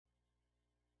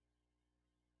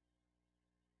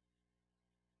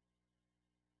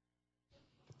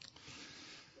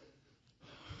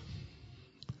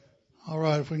All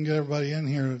right, if we can get everybody in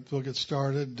here, we'll get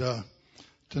started.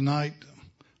 Tonight,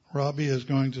 Robbie is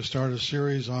going to start a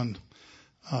series on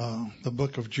the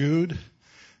book of Jude,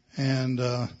 and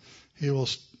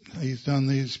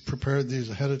he's prepared these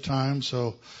ahead of time,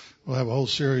 so we'll have a whole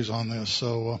series on this.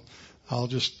 So I'll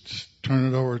just turn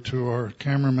it over to our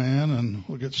cameraman, and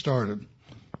we'll get started.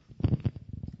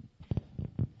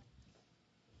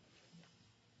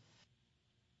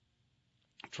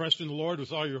 Trust in the Lord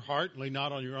with all your heart, and lean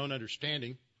not on your own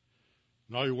understanding.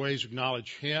 In all your ways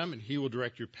acknowledge Him, and He will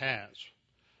direct your paths.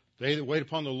 They that wait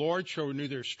upon the Lord shall renew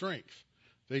their strength.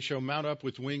 They shall mount up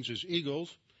with wings as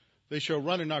eagles. They shall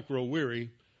run and not grow weary.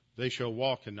 They shall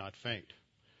walk and not faint.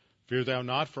 Fear thou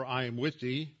not, for I am with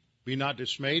thee. Be not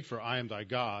dismayed, for I am thy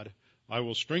God. I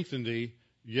will strengthen thee.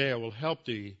 Yea, I will help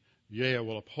thee. Yea, I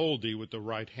will uphold thee with the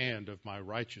right hand of my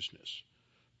righteousness.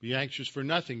 Be anxious for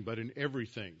nothing, but in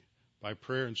everything, by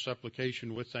prayer and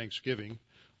supplication with thanksgiving,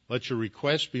 let your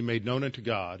requests be made known unto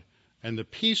God, and the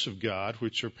peace of God,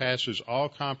 which surpasses all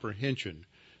comprehension,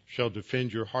 shall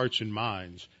defend your hearts and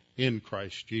minds in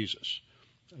Christ Jesus.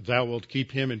 Thou wilt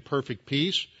keep him in perfect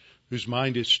peace, whose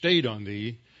mind is stayed on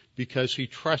thee, because he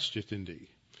trusteth in thee.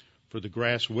 For the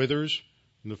grass withers,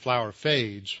 and the flower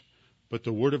fades, but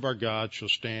the word of our God shall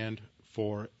stand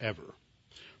forever.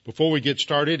 Before we get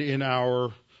started in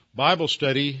our Bible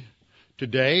study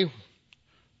today,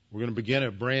 we're going to begin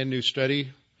a brand new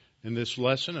study in this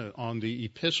lesson on the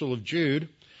Epistle of Jude.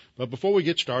 But before we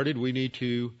get started, we need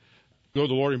to go to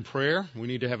the Lord in prayer. We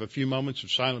need to have a few moments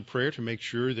of silent prayer to make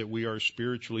sure that we are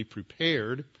spiritually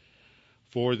prepared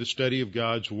for the study of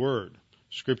God's Word.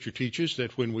 Scripture teaches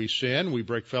that when we sin, we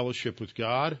break fellowship with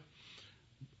God.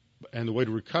 And the way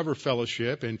to recover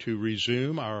fellowship and to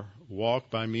resume our walk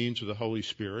by means of the Holy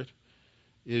Spirit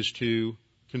is to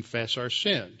confess our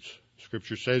sins.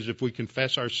 Scripture says if we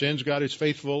confess our sins, God is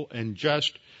faithful and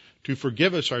just to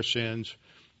forgive us our sins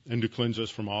and to cleanse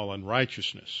us from all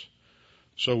unrighteousness.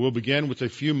 So we'll begin with a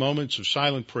few moments of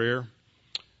silent prayer,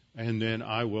 and then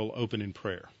I will open in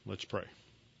prayer. Let's pray.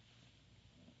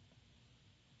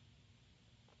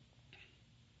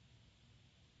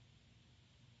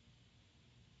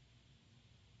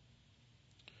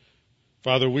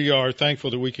 Father, we are thankful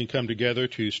that we can come together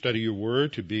to study your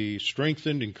word, to be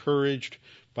strengthened, encouraged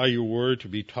by your word, to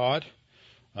be taught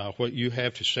what you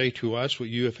have to say to us, what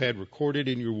you have had recorded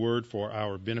in your word for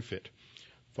our benefit.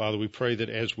 Father, we pray that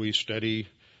as we study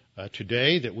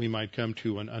today, that we might come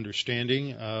to an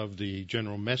understanding of the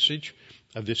general message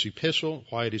of this epistle,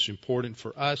 why it is important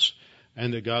for us,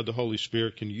 and that God the Holy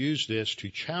Spirit can use this to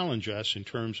challenge us in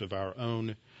terms of our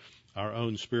own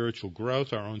spiritual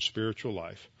growth, our own spiritual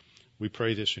life. We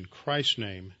pray this in Christ's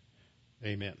name.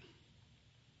 Amen.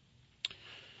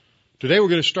 Today we're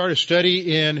going to start a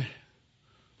study in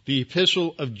the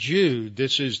Epistle of Jude.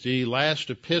 This is the last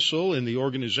epistle in the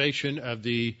organization of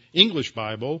the English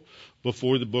Bible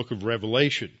before the book of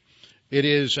Revelation. It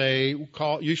is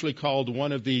usually called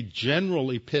one of the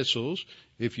general epistles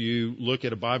if you look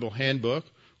at a Bible handbook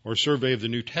or survey of the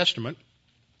New Testament.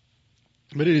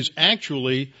 But it is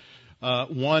actually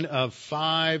one of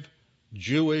 5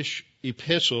 Jewish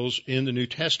epistles in the New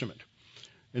Testament.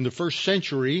 In the first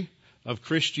century of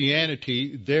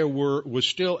Christianity, there was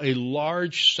still a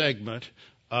large segment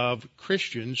of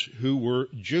Christians who were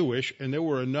Jewish, and there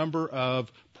were a number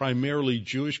of primarily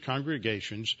Jewish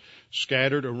congregations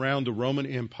scattered around the Roman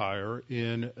Empire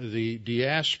in the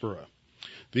diaspora.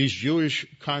 These Jewish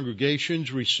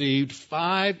congregations received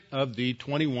 5 of the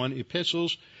 21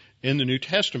 epistles in the New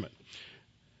Testament.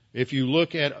 If you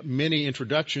look at many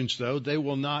introductions, though, they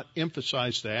will not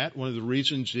emphasize that. One of the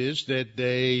reasons is that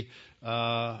they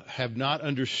have not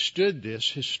understood this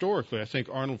historically. I think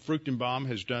Arnold Fruchtenbaum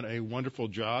has done a wonderful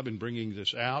job in bringing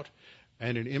this out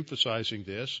and in emphasizing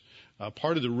this.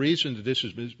 Part of the reason that this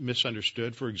is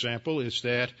misunderstood, for example, is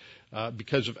that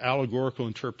because of allegorical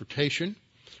interpretation,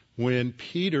 when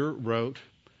Peter wrote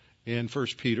in 1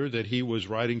 Peter that he was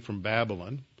writing from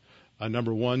Babylon,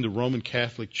 number one, the Roman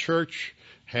Catholic Church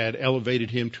had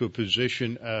elevated him to a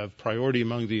position of priority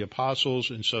among the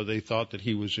apostles, and so they thought that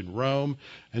he was in Rome,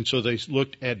 and so they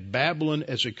looked at Babylon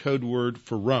as a code word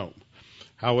for Rome.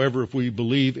 However, if we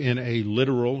believe in a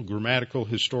literal, grammatical,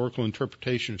 historical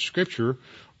interpretation of Scripture,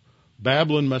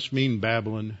 Babylon must mean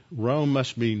Babylon, Rome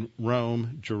must mean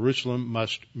Rome, Jerusalem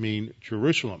must mean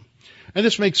Jerusalem. And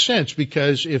this makes sense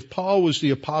because if Paul was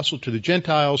the apostle to the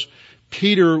Gentiles,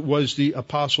 Peter was the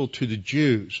apostle to the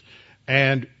Jews.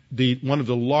 And one of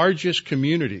the largest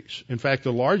communities, in fact,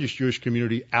 the largest Jewish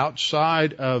community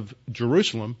outside of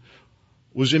Jerusalem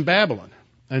was in Babylon.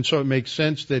 And so it makes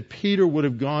sense that Peter would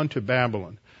have gone to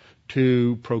Babylon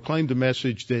to proclaim the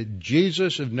message that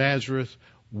Jesus of Nazareth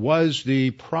was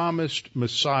the promised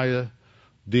Messiah,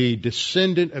 the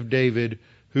descendant of David,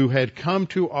 who had come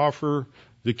to offer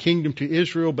the kingdom to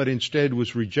Israel, but instead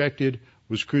was rejected,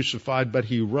 was crucified, but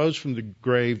he rose from the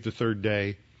grave the third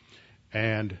day,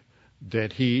 and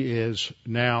that he is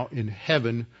now in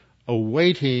heaven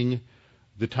awaiting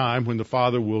the time when the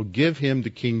Father will give him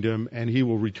the kingdom and he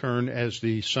will return as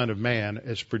the Son of Man,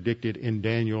 as predicted in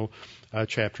Daniel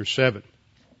chapter 7.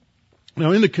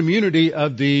 Now, in the community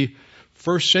of the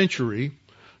first century,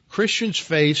 Christians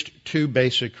faced two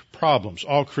basic problems.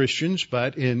 All Christians,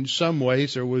 but in some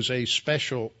ways there was a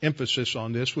special emphasis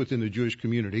on this within the Jewish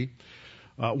community.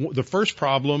 The first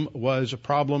problem was a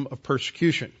problem of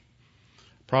persecution.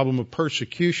 Problem of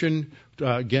persecution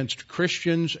against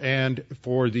Christians, and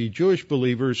for the Jewish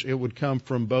believers, it would come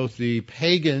from both the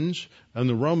pagans and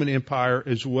the Roman Empire,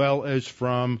 as well as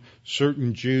from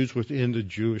certain Jews within the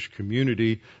Jewish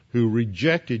community who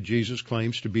rejected Jesus'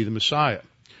 claims to be the Messiah.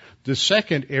 The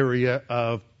second area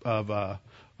of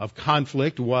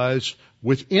conflict was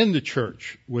within the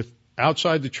church.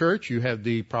 Outside the church, you have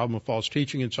the problem of false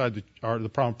teaching. The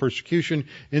problem of persecution.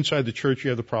 Inside the church, you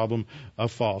have the problem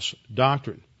of false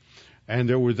doctrine. And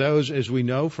there were those, as we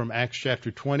know from Acts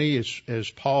chapter 20, as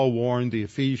Paul warned the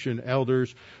Ephesian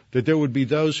elders, that there would be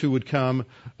those who would come,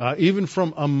 even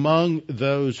from among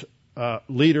those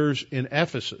leaders in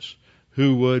Ephesus,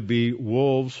 who would be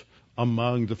wolves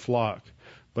among the flock.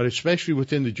 But especially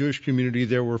within the Jewish community,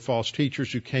 there were false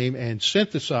teachers who came and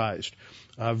synthesized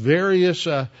various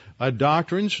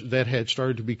doctrines that had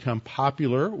started to become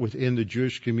popular within the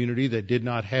Jewish community that did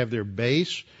not have their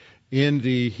base in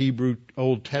the Hebrew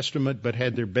Old Testament, but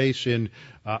had their base in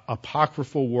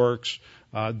apocryphal works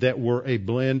that were a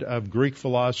blend of Greek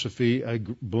philosophy, a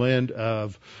blend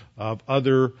of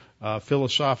other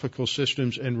philosophical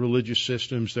systems and religious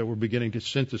systems that were beginning to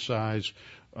synthesize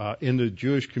in the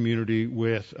Jewish community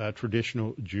with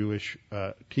traditional Jewish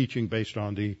teaching based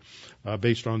on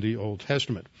the Old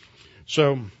Testament.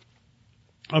 So,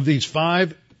 of these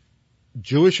 5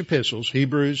 Jewish epistles,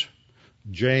 Hebrews,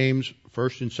 James,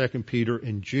 1st and 2nd Peter,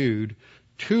 and Jude,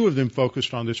 2 of them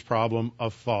focused on this problem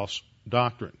of false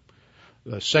doctrine.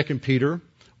 2nd Peter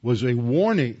was a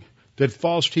warning that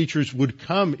false teachers would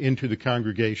come into the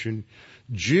congregation.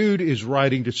 Jude is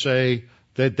writing to say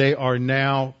that they are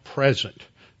now present.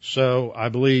 So I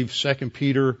believe 2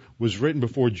 Peter was written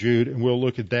before Jude, and we'll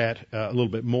look at that a little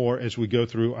bit more as we go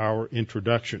through our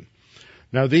introduction.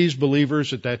 Now, these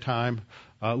believers at that time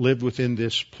lived within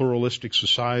this pluralistic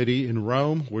society in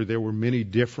Rome, where there were many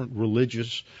different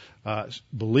religious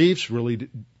beliefs, really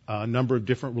a number of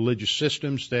different religious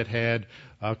systems that had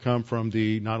come from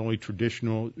the not only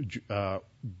traditional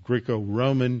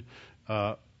Greco-Roman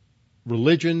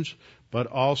religions, but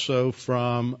also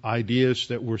from ideas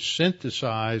that were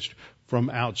synthesized from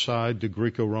outside the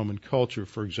Greco-Roman culture.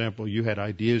 For example, you had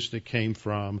ideas that came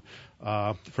from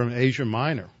Asia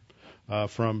Minor,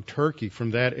 from Turkey,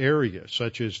 from that area,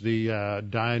 such as the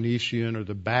Dionysian or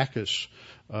the Bacchus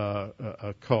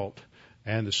cult,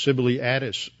 and the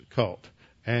Sibylle-Attis cult,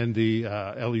 and the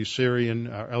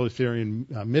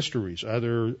Eleutherinian mysteries,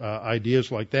 other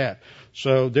ideas like that.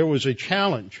 So there was a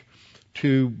challenge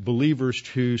to believers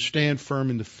to stand firm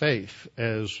in the faith,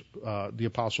 as the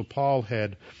Apostle Paul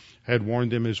had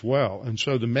warned them as well. And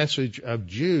so the message of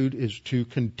Jude is to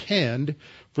contend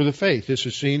for the faith. This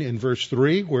is seen in verse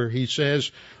 3, where he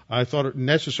says, I thought it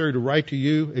necessary to write to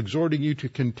you, exhorting you to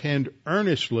contend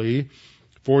earnestly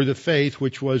for the faith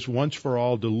which was once for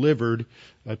all delivered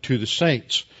to the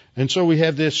saints. And so we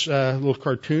have this little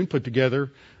cartoon put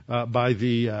together by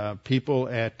the people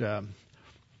at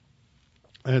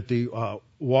the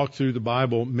Walk Through the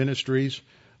Bible Ministries,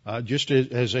 just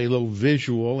as a little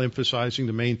visual emphasizing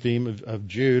the main theme of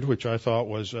Jude, which I thought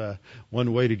was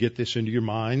one way to get this into your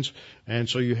minds. And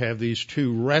so you have these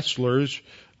 2 wrestlers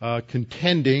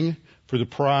contending for the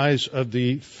prize of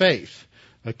the faith.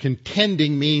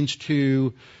 Contending means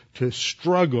to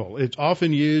struggle. It's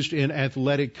often used in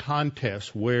athletic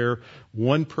contests where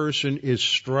one person is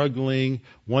struggling,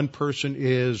 one person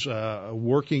is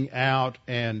working out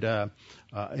and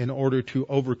in order to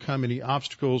overcome any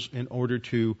obstacles, in order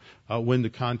to win the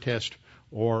contest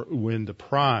or win the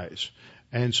prize.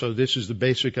 And so this is the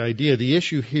basic idea. The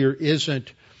issue here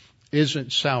isn't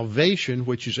salvation,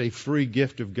 which is a free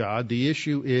gift of God. The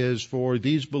issue is for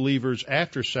these believers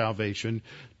after salvation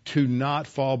to not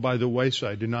fall by the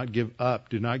wayside, do not give up,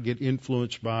 do not get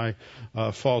influenced by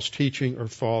false teaching or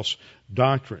false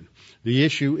doctrine. The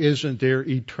issue isn't their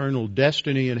eternal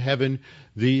destiny in heaven.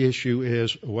 The issue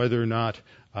is whether or not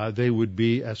they would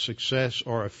be a success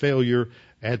or a failure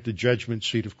at the judgment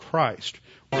seat of Christ.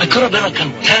 I could have been a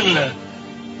contender.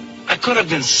 I could have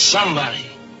been somebody.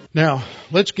 Now,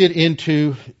 let's get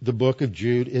into the book of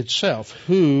Jude itself.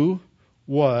 Who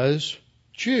was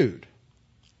Jude?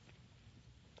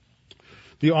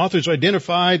 The author's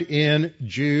identified in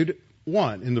Jude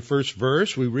 1. In the first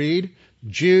verse, we read,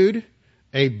 Jude,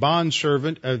 a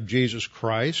bondservant of Jesus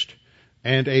Christ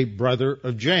and a brother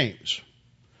of James.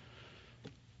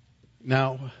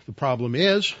 Now, the problem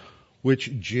is,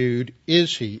 which Jude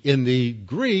is he? In the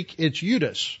Greek, it's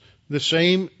Judas, the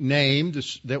same name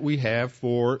that we have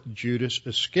for Judas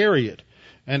Iscariot.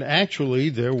 And actually,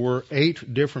 there were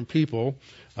 8 different people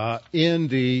in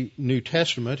the New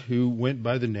Testament who went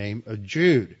by the name of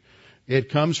Jude. It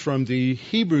comes from the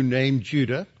Hebrew name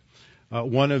Judah,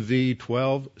 one of the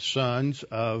 12 sons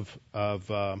of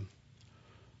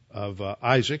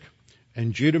Isaac,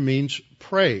 and Judah means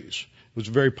praise. It was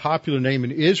a very popular name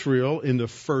in Israel in the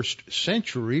first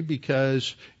century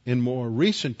because in more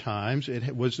recent times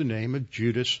it was the name of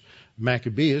Judas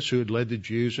Maccabeus, who had led the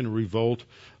Jews in a revolt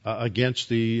against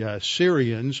the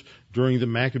Syrians during the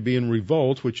Maccabean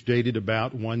revolt, which dated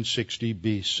about 160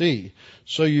 BC.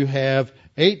 So you have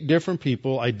 8 different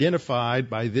people identified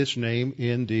by this name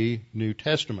in the New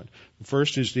Testament. The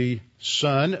first is the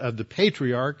son of the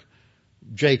patriarch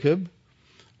Jacob,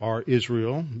 or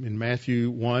Israel, in Matthew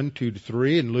 1,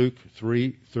 2-3, and Luke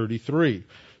 3:33.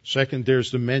 Second, there's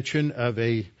the mention of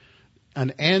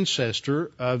an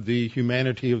ancestor of the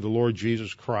humanity of the Lord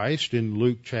Jesus Christ in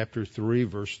Luke chapter 3,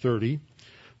 verse 30.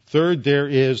 Third, there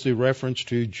is the reference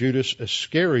to Judas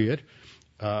Iscariot,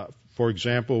 for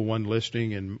example, one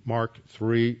listing in Mark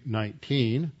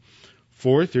 3:19.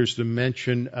 Fourth, there's the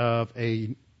mention of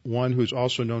one who's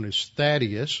also known as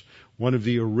Thaddeus, one of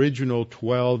the original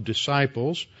 12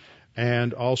 disciples,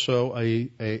 and also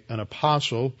an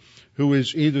apostle who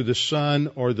is either the son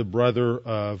or the brother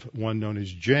of one known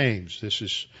as James. This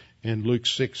is in Luke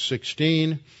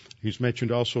 6:16. He's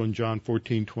mentioned also in John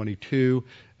 14:22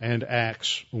 and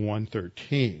Acts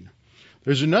 1:13.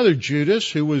 There's another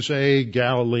Judas who was a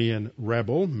Galilean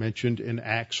rebel, mentioned in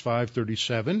Acts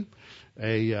 5:37,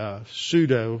 a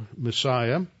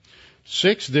pseudo-Messiah.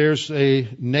 6, there's a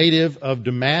native of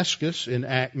Damascus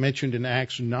mentioned in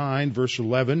Acts 9, verse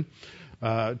 11,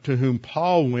 to whom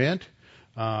Paul went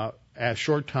a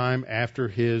short time after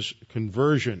his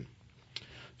conversion.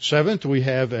 7th, we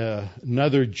have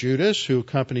another Judas who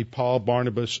accompanied Paul,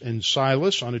 Barnabas, and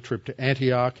Silas on a trip to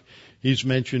Antioch. He's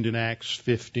mentioned in Acts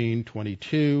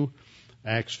 15:22,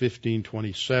 Acts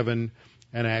 15:27,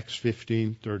 and Acts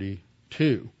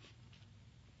 15:32.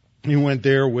 He went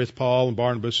there with Paul and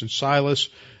Barnabas and Silas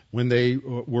when they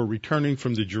were returning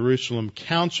from the Jerusalem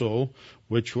Council,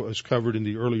 which was covered in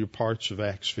the earlier parts of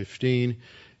Acts 15.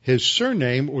 His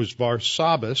surname was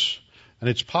Barsabbas, and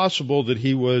it's possible that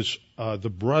he was the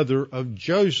brother of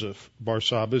Joseph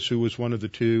Barsabbas, who was one of the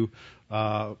 2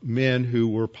 men who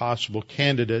were possible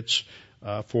candidates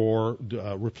for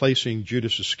replacing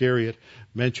Judas Iscariot,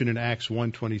 mentioned in Acts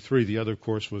 1:23. The other, of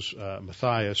course, was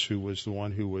Matthias, who was the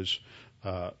one who was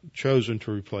chosen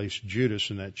to replace Judas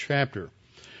in that chapter.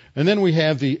 And then we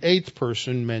have the 8th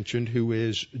person mentioned, who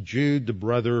is Jude, the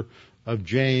brother of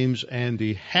James and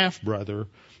the half-brother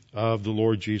of the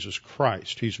Lord Jesus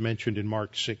Christ. He's mentioned in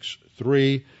Mark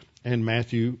 6:3 and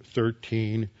Matthew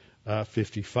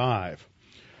 13:55.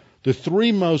 The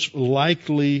 3 most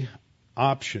likely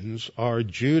options are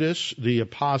Judas the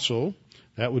Apostle,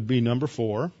 that would be number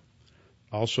 4,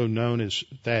 also known as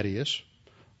Thaddeus.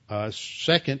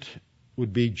 Second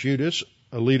would be Judas,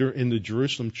 a leader in the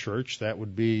Jerusalem church. That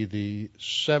would be the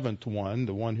 7th one,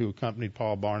 the one who accompanied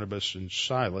Paul, Barnabas, and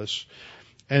Silas.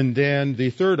 And then the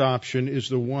third option is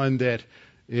the one that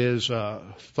is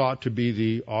thought to be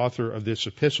the author of this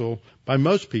epistle by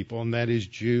most people, and that is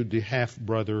Jude, the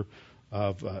half-brother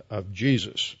of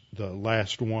Jesus, the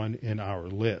last one in our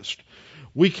list.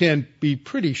 We can be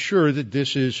pretty sure that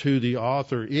this is who the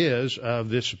author is of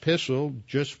this epistle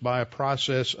just by a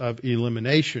process of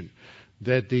elimination,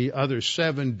 that the other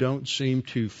 7 don't seem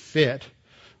to fit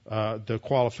the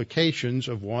qualifications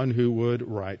of one who would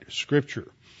write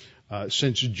Scripture.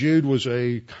 Since Jude was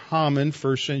a common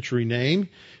first-century name,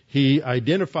 he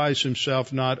identifies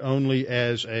himself not only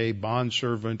as a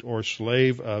bondservant or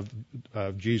slave of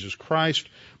Jesus Christ,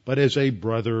 but as a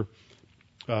brother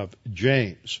of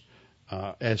James.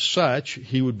 As such,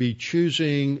 he would be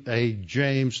choosing a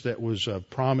James that was of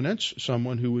prominence,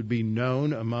 someone who would be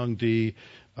known among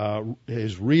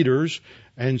his readers,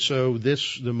 and so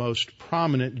the most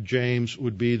prominent James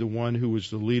would be the one who was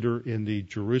the leader in the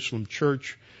Jerusalem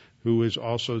church, who is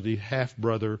also the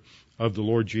half-brother of the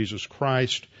Lord Jesus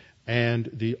Christ, and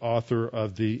the author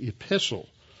of the epistle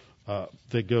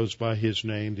that goes by his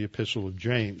name, the Epistle of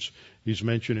James. He's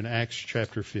mentioned in Acts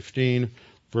chapter 15,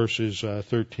 verses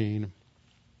 13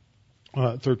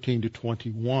 to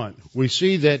 21. We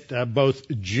see that both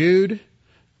Jude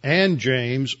and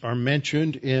James are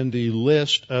mentioned in the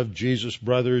list of Jesus'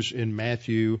 brothers in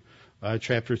Matthew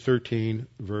chapter 13,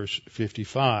 verse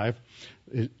 55,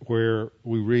 where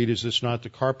we read, "Is this not the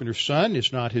carpenter's son?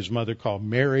 Is not his mother called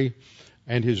Mary?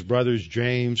 And his brothers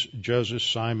James, Joseph,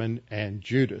 Simon, and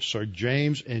Judas." So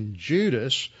James and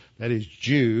Judas, that is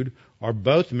Jude, are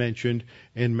both mentioned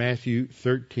in Matthew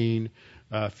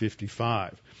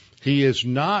 13:55. He is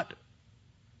not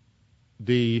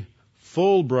the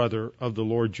full brother of the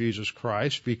Lord Jesus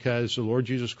Christ, because the Lord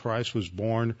Jesus Christ was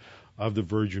born of the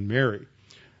Virgin Mary.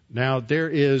 Now, there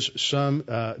is some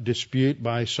dispute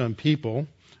by some people,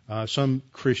 some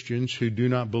Christians, who do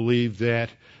not believe that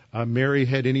Mary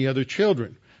had any other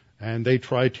children, and they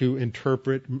try to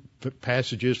interpret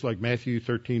passages like Matthew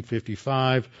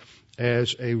 13:55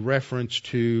 as a reference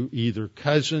to either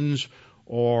cousins,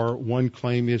 or one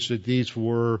claim is that these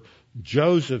were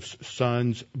Joseph's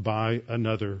sons by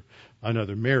another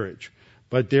marriage.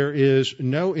 But there is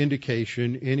no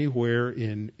indication anywhere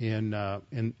in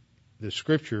the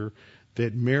Scripture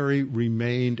that Mary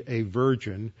remained a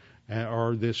virgin,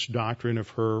 or this doctrine of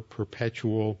her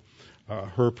perpetual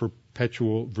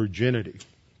virginity.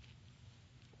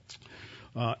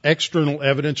 External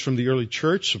evidence from the early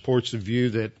church supports the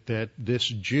view that this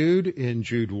Jude in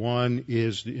Jude 1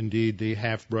 is indeed the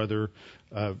half-brother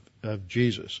of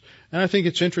Jesus. And I think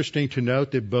it's interesting to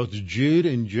note that both Jude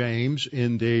and James,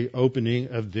 in the opening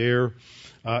of their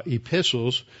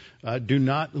epistles, do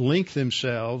not link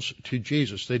themselves to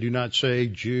Jesus. They do not say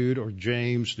Jude or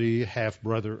James, the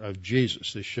half-brother of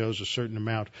Jesus. This shows a certain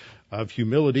amount of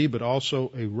humility, but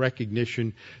also a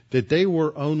recognition that they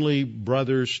were only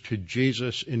brothers to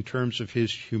Jesus in terms of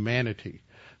his humanity,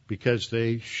 because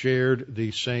they shared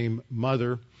the same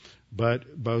mother,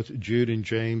 but both Jude and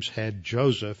James had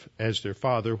Joseph as their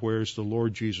father, whereas the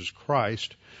Lord Jesus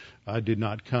Christ did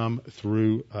not come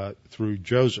through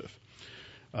Joseph.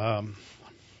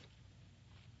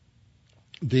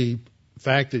 The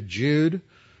fact that Jude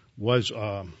was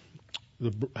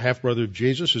the half-brother of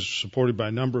Jesus is supported by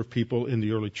a number of people in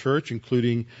the early church,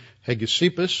 including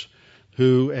Hegesippus,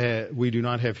 who we do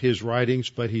not have his writings,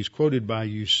 but he's quoted by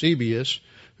Eusebius,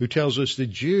 who tells us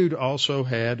that Jude also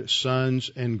had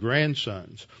sons and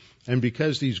grandsons. And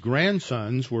because these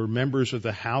grandsons were members of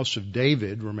the house of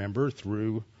David, remember,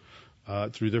 through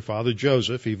their father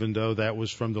Joseph, even though that was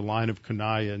from the line of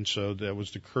Coniah, and so that was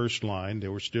the cursed line, they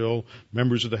were still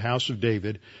members of the house of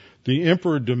David. The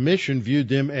Emperor Domitian viewed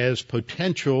them as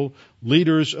potential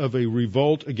leaders of a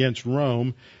revolt against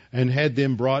Rome and had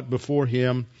them brought before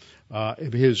him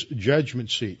his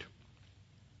judgment seat.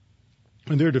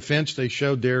 In their defense, they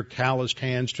showed their calloused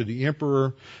hands to the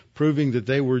emperor, proving that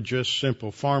they were just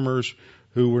simple farmers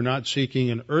who were not seeking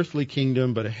an earthly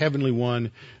kingdom but a heavenly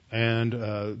one, and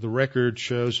the record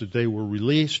shows that they were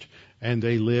released and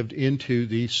they lived into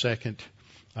the second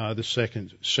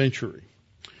century.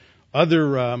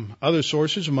 Other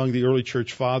sources among the early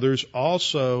church fathers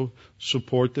also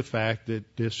support the fact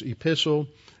that this epistle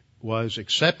was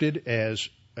accepted as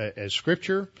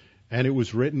scripture, and it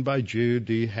was written by Jude,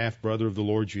 the half-brother of the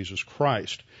Lord Jesus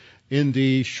Christ. In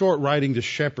the short writing, The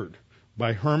Shepherd,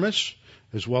 by Hermas,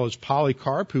 as well as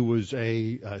Polycarp, who was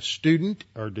a student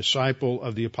or disciple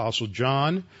of the Apostle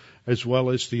John, as well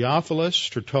as Theophilus,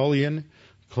 Tertullian,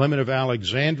 Clement of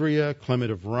Alexandria,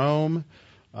 Clement of Rome,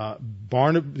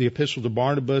 the Epistle to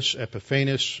Barnabas,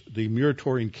 Epiphanes, the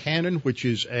Muratorian Canon, which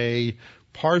is a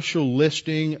partial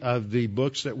listing of the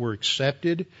books that were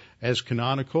accepted as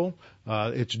canonical.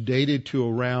 It's dated to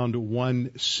around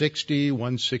 160,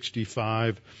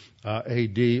 165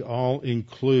 AD, all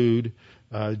include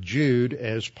Jude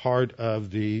as part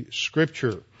of the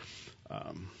Scripture.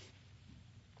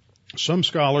 Some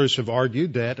scholars have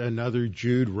argued that another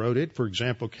Jude wrote it. For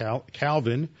example,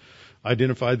 Calvin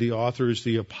identified the author as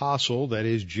the apostle, that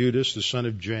is Judas, the son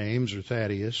of James or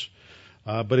Thaddeus.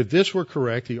 But if this were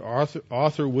correct, the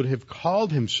author would have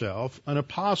called himself an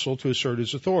apostle to assert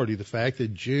his authority. The fact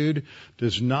that Jude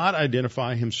does not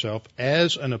identify himself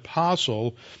as an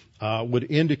apostle would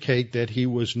indicate that he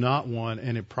was not one,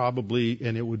 and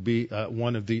it would be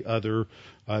one of the other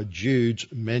Judes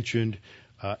mentioned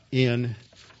in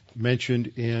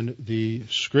the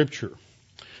Scripture.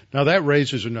 Now that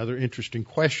raises another interesting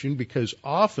question, because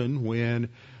often when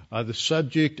the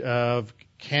subject of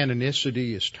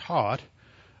canonicity is taught,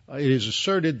 it is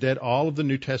asserted that all of the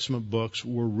New Testament books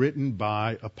were written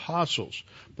by apostles.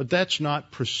 But that's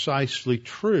not precisely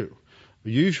true.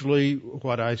 Usually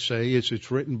what I say is it's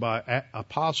written by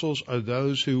apostles are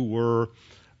those who were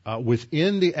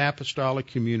within the apostolic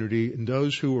community and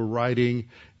those who were writing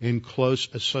in close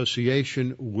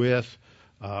association with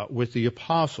the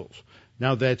apostles.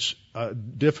 Now that's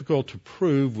difficult to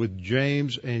prove with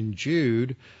James and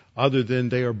Jude, other than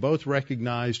they are both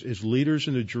recognized as leaders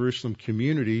in the Jerusalem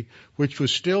community, which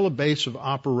was still a base of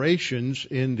operations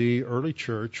in the early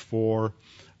church for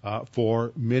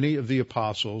many of the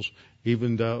apostles,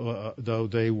 even though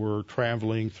they were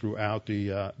traveling throughout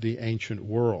the ancient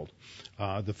world.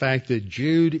 The fact that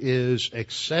Jude is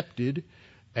accepted,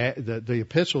 that the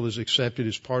epistle is accepted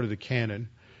as part of the canon,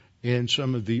 in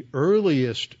some of the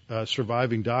earliest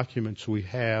surviving documents we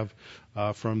have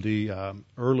from the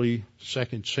early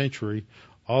 2nd century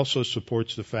also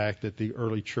supports the fact that the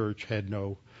early church had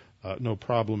no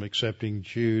problem accepting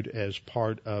Jude as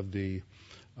part of the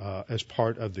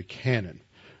canon.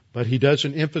 But he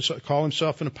doesn't call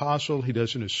himself an apostle. He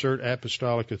doesn't assert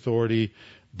apostolic authority.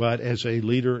 But as a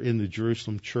leader in the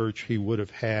Jerusalem church, he would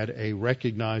have had a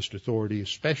recognized authority,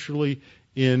 especially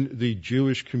in the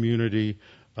Jewish community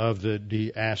of the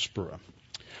diaspora.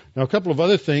 Now, a couple of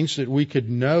other things that we could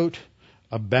note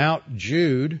about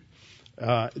Jude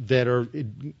that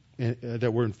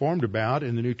we're informed about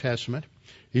in the New Testament.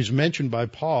 He's mentioned by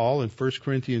Paul in 1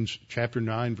 Corinthians chapter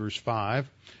 9, verse 5,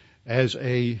 as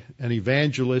an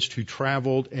evangelist who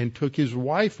traveled and took his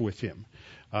wife with him.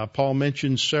 Paul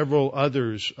mentions several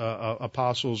others,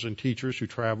 apostles and teachers who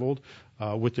traveled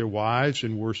with their wives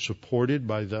and were supported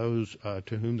by those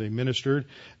to whom they ministered,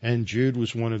 and Jude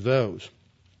was one of those.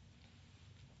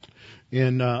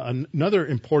 In another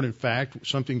important fact,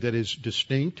 something that is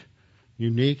distinct,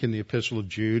 unique in the Epistle of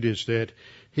Jude, is that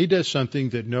he does something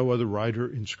that no other writer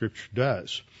in Scripture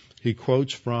does. He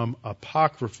quotes from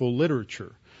apocryphal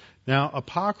literature. Now,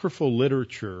 apocryphal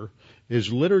literature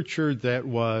is literature that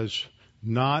was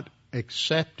not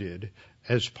accepted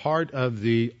as part of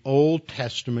the Old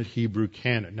Testament Hebrew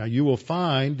canon. Now, you will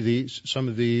find some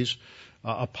of these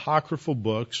apocryphal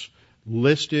books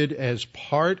listed as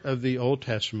part of the Old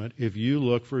Testament if you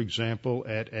look, for example,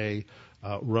 at a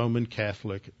Roman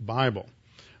Catholic Bible.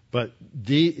 But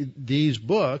these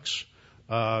books,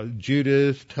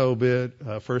 Judith, Tobit,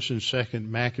 1st and 2nd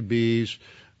Maccabees,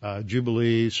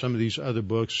 Jubilees, some of these other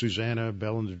books, Susanna,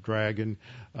 Bell and the Dragon,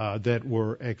 that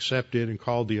were accepted and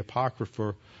called the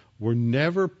Apocrypha, were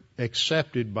never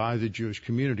accepted by the Jewish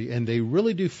community, and they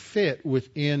really do fit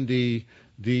within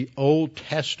the Old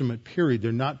Testament period.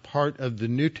 They're not part of the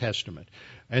New Testament.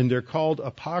 And they're called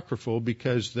apocryphal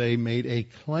because they made a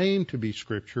claim to be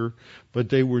Scripture, but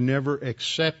they were never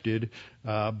accepted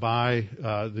by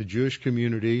the Jewish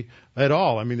community at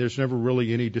all. I mean, there's never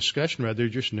really any discussion about it. They're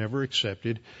just never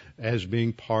accepted as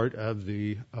being part of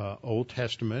the Old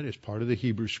Testament, as part of the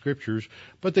Hebrew Scriptures.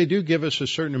 But they do give us a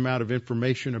certain amount of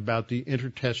information about the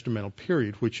intertestamental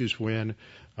period, which is when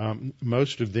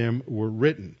most of them were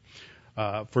written.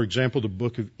 For example, the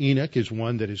book of Enoch is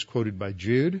one that is quoted by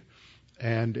Jude,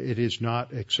 and it is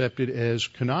not accepted as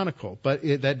canonical. But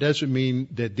that doesn't mean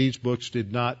that these books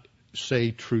did not say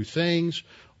true things,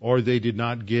 or they did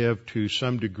not give, to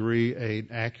some degree, an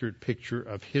accurate picture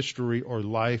of history or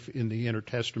life in the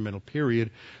intertestamental period.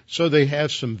 So they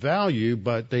have some value,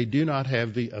 but they do not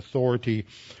have the authority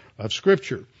of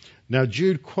Scripture. Now,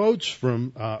 Jude quotes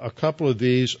from a couple of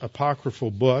these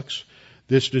apocryphal books.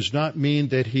 This does not mean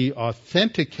that he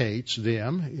authenticates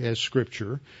them as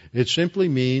Scripture. It simply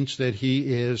means that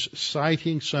he is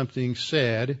citing something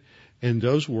said in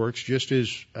those works, just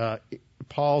as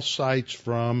Paul cites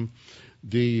from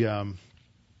the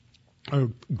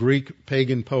Greek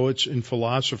pagan poets and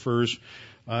philosophers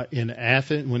in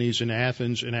Athens, when he's in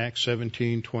Athens in Acts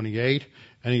 17:28,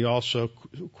 and he also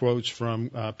quotes from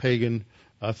pagan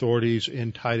authorities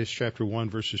in Titus chapter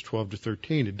 1, verses 12 to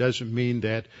 13. It doesn't mean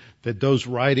that those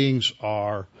writings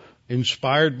are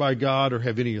inspired by God or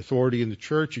have any authority in the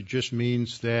church. It just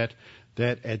means that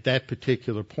at that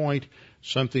particular point,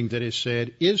 something that is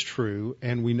said is true,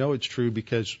 and we know it's true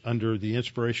because under the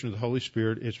inspiration of the Holy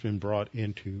Spirit, it's been brought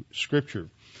into Scripture.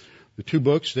 The two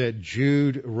books that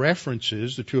Jude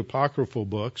references, the two apocryphal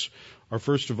books, are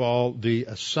first of all the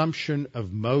Assumption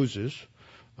of Moses,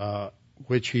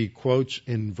 which he quotes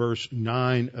in verse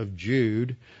 9 of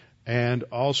Jude, and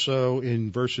also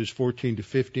in verses 14 to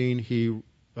 15 he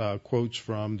quotes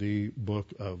from the book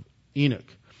of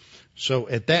Enoch. So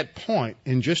at that point,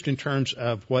 and just in terms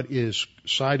of what is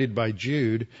cited by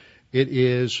Jude, it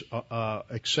is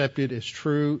accepted as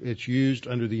true. It's used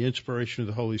under the inspiration of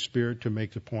the Holy Spirit to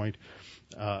make the point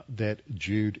that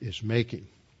Jude is making.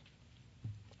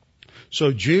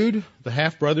 So Jude, the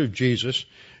half-brother of Jesus,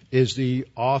 is the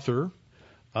author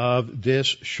of this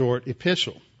short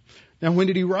epistle. Now, when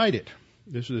did he write it?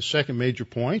 This is the second major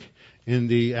point in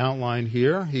the outline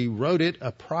here. He wrote it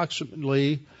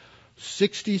approximately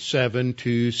 67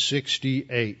 to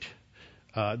 68.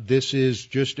 This is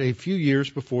just a few years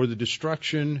before the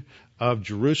destruction of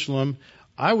Jerusalem.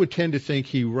 I would tend to think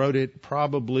he wrote it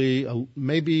probably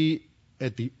maybe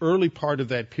at the early part of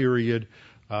that period,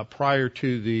 prior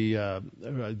to the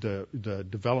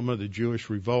development of the Jewish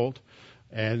revolt,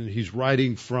 and he's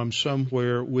writing from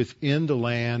somewhere within the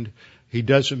land. He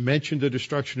doesn't mention the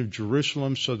destruction of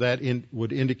Jerusalem, so that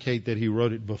would indicate that he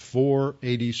wrote it before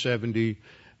AD 70,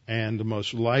 and the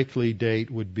most likely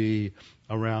date would be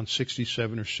around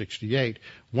 67 or 68.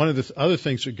 One of the other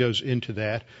things that goes into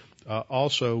that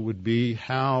also would be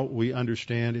how we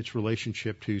understand its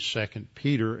relationship to 2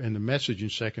 Peter and the message in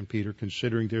 2 Peter,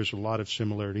 considering there's a lot of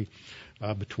similarity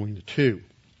between the two.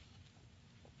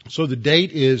 So the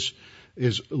date is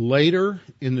later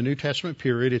in the New Testament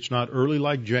period. It's not early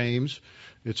like James.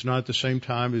 It's not the same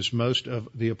time as most of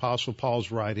the Apostle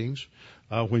Paul's writings.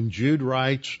 When Jude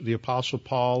writes, the Apostle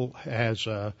Paul has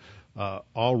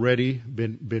already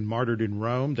been martyred in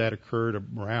Rome. That occurred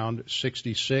around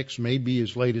 66, maybe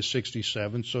as late as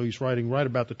 67. So he's writing right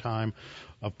about the time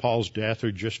of Paul's death,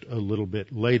 or just a little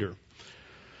bit later.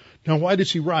 Now, why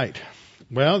does he write?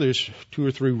 Well, there's two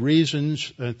or three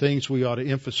reasons and things we ought to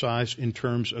emphasize in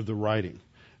terms of the writing.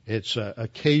 It's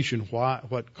occasion,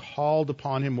 what called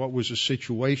upon him, what was the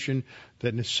situation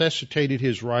that necessitated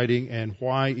his writing, and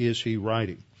why is he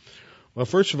writing? Well,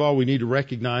 first of all, we need to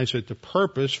recognize that the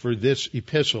purpose for this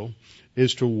epistle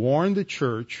is to warn the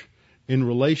church in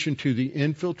relation to the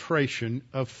infiltration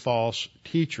of false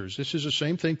teachers. This is the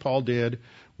same thing Paul did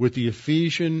with the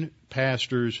Ephesian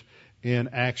pastors in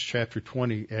Acts chapter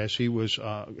 20. As he was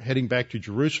heading back to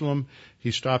Jerusalem,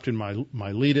 he stopped in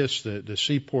Miletus, the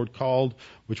seaport called,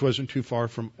 which wasn't too far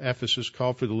from Ephesus,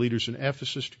 called for the leaders in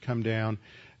Ephesus to come down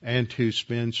and to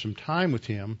spend some time with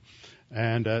him.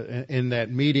 And in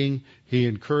that meeting, he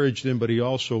encouraged them, but he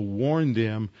also warned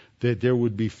them that there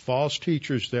would be false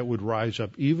teachers that would rise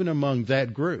up, even among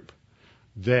that group,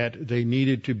 that they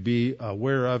needed to be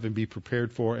aware of and be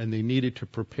prepared for, and they needed to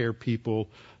prepare people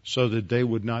so that they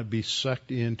would not be sucked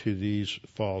into these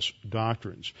false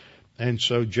doctrines. And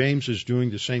so James is doing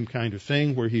the same kind of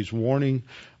thing, where he's warning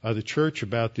the church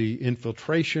about the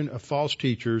infiltration of false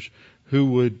teachers who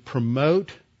would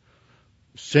promote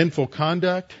sinful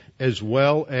conduct as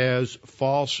well as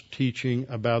false teaching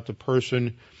about the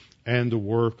person and the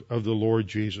work of the Lord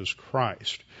Jesus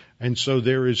Christ. And so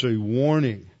there is a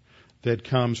warning that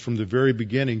comes from the very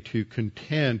beginning to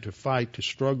contend, to fight, to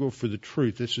struggle for the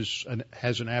truth. This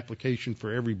has an application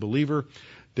for every believer,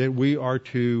 that we are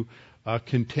to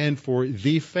contend for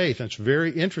the faith. That's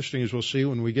very interesting, as we'll see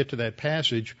when we get to that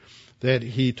passage, that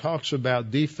he talks about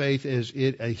the faith as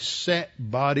a set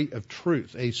body of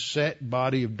truth, a set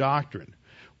body of doctrine.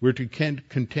 We're to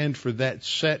contend for that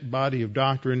set body of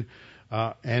doctrine,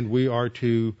 and we are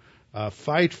to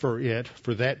fight for it,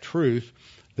 for that truth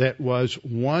that was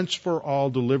once for all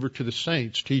delivered to the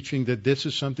saints, teaching that this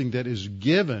is something that is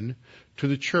given to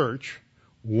the church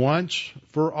once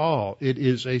for all. It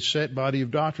is a set body of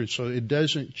doctrine, so it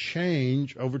doesn't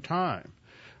change over time.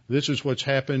 This is what's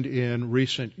happened in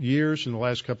recent years. In the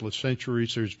last couple of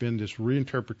centuries, there's been this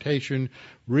reinterpretation,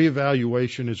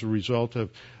 reevaluation as a result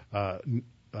of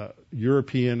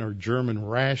European or German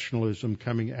rationalism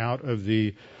coming out of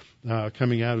the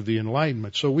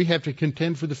Enlightenment. So we have to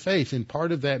contend for the faith, and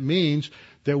part of that means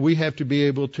that we have to be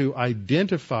able to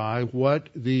identify what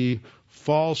the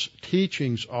false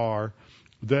teachings are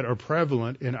that are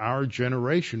prevalent in our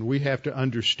generation. We have to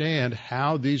understand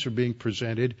how these are being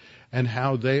presented and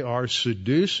how they are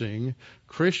seducing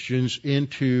Christians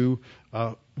into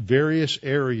various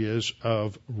areas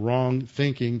of wrong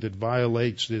thinking that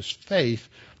violates this faith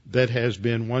that has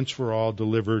been once for all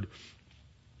delivered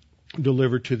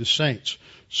to the saints.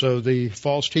 So the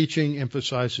false teaching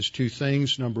emphasizes two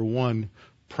things. Number one,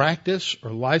 practice or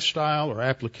lifestyle or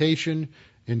application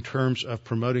in terms of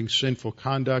promoting sinful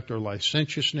conduct or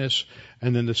licentiousness.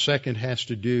 And then the second has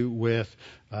to do with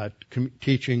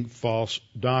teaching false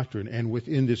doctrine. And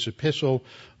within this epistle,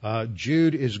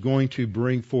 Jude is going to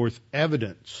bring forth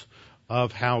evidence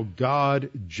of how God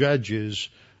judges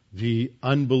the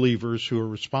unbelievers who are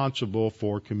responsible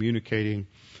for communicating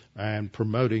and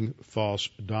promoting false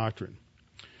doctrine.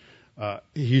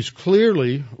 He's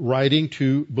clearly writing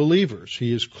to believers.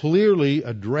 He is clearly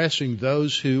addressing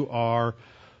those who are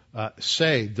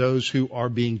saved, those who are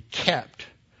being kept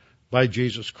by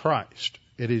Jesus Christ.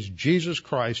 It is Jesus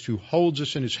Christ who holds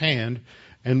us in his hand,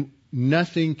 and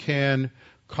nothing can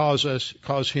cause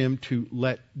him to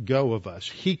let go of us.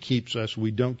 He keeps us.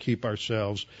 We don't keep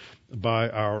ourselves by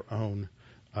our own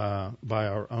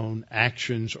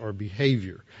actions or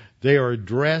behavior. They are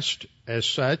addressed as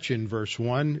such in verse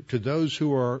 1 to those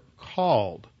who are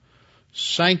called,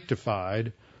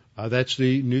 sanctified. That's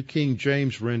the New King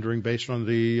James rendering based on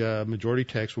the majority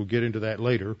text. We'll get into that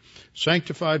later.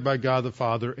 Sanctified by God the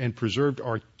Father and preserved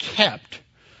or kept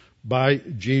by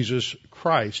Jesus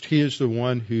Christ. He is the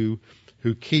one who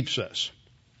keeps us.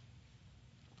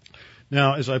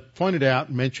 Now, as I pointed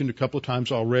out, mentioned a couple of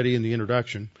times already in the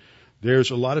introduction,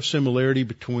 there's a lot of similarity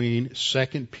between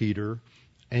 2 Peter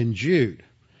and Jude.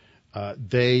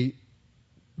 They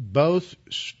both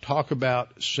talk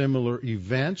about similar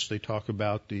events. They talk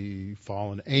about the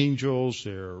fallen angels,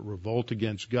 their revolt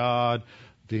against God,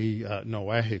 the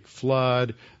Noahic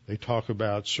flood. They talk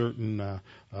about certain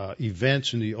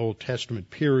events in the Old Testament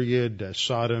period,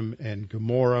 Sodom and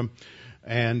Gomorrah,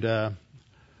 and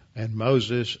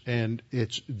Moses. And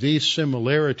it's these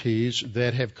similarities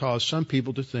that have caused some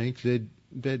people to think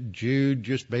that Jude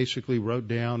just basically wrote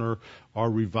down or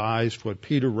revised what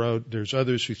Peter wrote. There's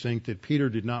others who think that Peter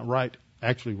did not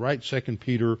actually write 2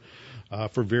 Peter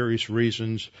for various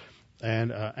reasons.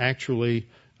 And actually,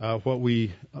 what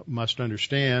we must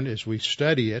understand as we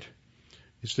study it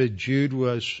is that Jude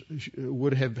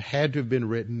would have had to have been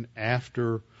written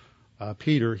after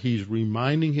Peter. He's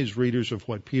reminding his readers of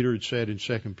what Peter had said in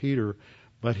 2 Peter,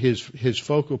 but his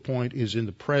focal point is in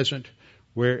the present,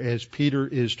 whereas Peter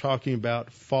is talking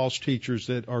about false teachers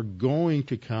that are going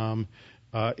to come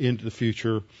into the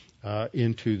future,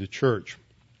 into the church.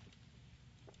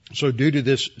 So due to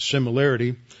this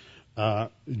similarity,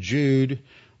 Jude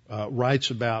writes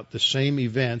about the same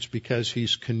events because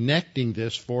he's connecting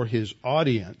this for his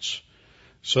audience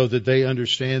so that they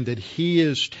understand that he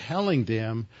is telling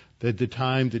them that the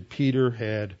time that Peter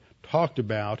had talked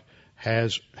about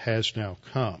has now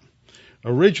come.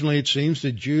 Originally, it seems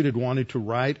that Jude had wanted to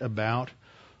write about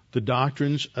the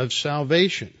doctrines of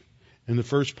salvation. In the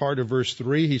first part of verse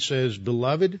 3, he says,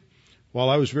 "Beloved, while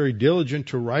I was very diligent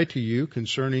to write to you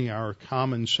concerning our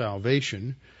common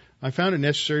salvation, I found it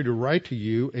necessary to write to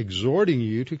you, exhorting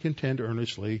you to contend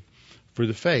earnestly for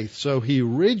the faith." So he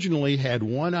originally had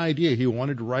one idea. He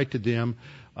wanted to write to them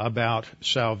about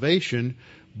salvation,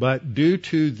 but due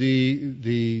to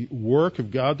the work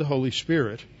of God the Holy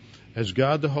Spirit, as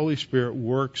God the Holy Spirit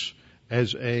works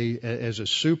as a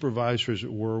supervisor, as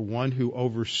it were, one who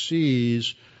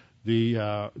oversees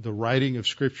the writing of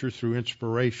Scripture through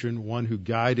inspiration, one who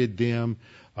guided them,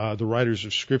 the writers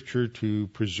of Scripture, to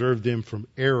preserve them from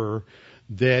error,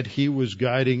 that he was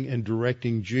guiding and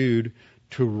directing Jude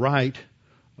to write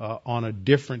on a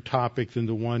different topic than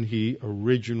the one he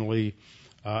originally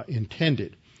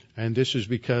intended. And this is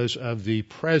because of the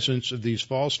presence of these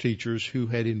false teachers who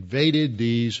had invaded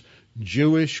these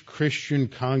Jewish Christian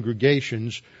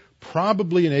congregations,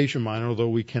 probably in Asia Minor, although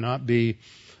we cannot be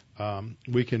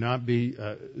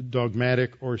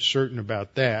dogmatic or certain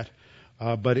about that.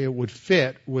 But it would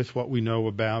fit with what we know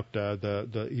about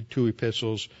the two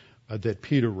epistles that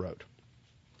Peter wrote.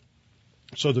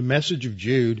 So the message of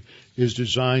Jude is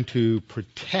designed to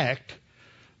protect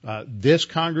this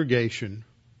congregation,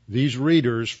 these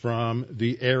readers, from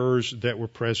the errors that were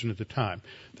present at the time.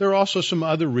 There are also some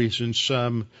other reasons,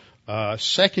 some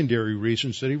secondary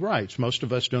reasons that he writes. Most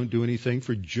of us don't do anything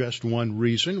for just one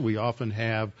reason. We often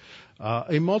have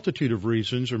a multitude of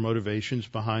reasons or motivations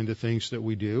behind the things that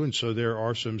we do, and so there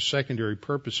are some secondary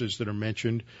purposes that are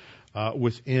mentioned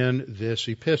within this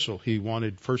epistle. He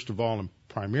wanted, first of all and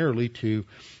primarily, to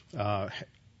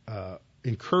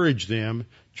encourage them,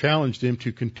 challenge them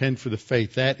to contend for the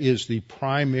faith. That is the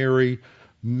primary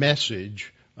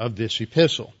message of this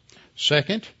epistle.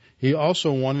 Second, he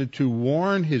also wanted to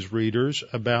warn his readers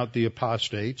about the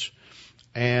apostates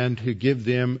and to give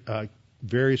them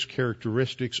various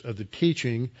characteristics of the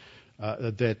teaching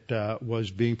that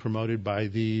was being promoted by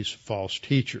these false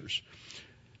teachers.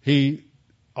 He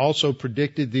also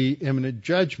predicted the imminent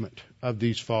judgment of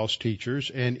these false teachers,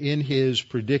 and in his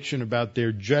prediction about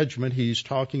their judgment, he's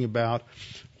talking about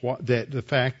the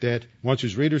fact that he wants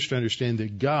his readers to understand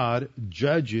that God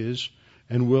judges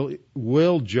and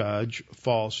will judge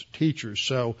false teachers.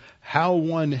 So how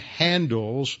one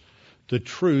handles the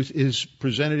truth is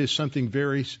presented as something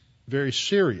very, very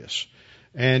serious.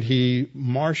 And he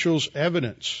marshals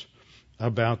evidence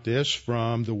about this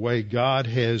from the way God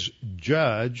has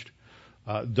judged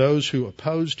those who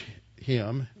opposed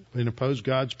him, and opposed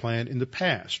God's plan in the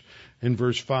past. In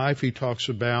verse 5, he talks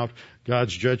about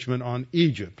God's judgment on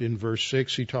Egypt. In verse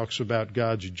 6, he talks about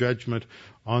God's judgment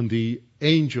on the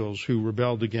angels who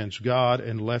rebelled against God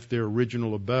and left their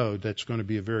original abode. That's going to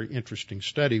be a very interesting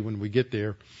study when we get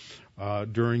there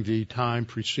during the time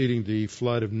preceding the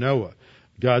flood of Noah.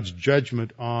 God's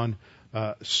judgment on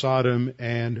Sodom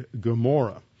and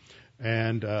Gomorrah.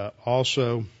 And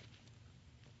also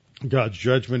God's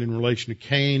judgment in relation to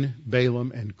Cain,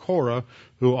 Balaam, and Korah,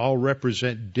 who all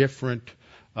represent different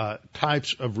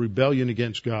types of rebellion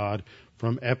against God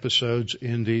from episodes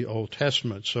in the Old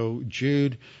Testament. So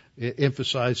Jude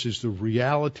emphasizes the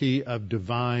reality of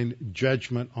divine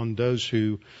judgment on those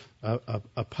who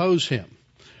oppose him.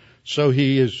 So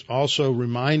he is also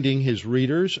reminding his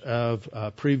readers of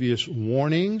previous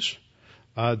warnings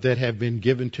that have been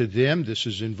given to them. This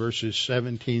is in verses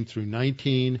 17 through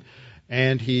 19.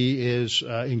 And he is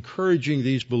encouraging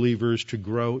these believers to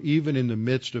grow even in the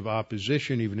midst of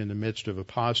opposition, even in the midst of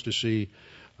apostasy.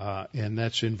 And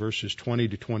that's in verses 20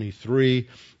 to 23.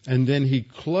 And then he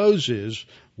closes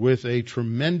with a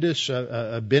tremendous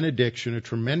a benediction, a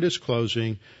tremendous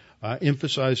closing,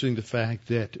 emphasizing the fact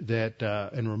that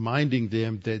and reminding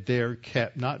them that they're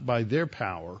kept not by their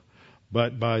power,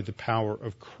 but by the power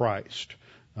of Christ.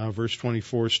 Verse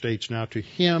 24 states, "Now to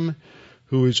him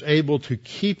who is able to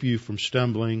keep you from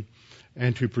stumbling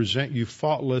and to present you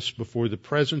faultless before the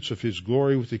presence of his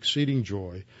glory with exceeding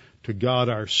joy, to God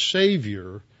our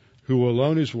Savior, who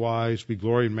alone is wise, be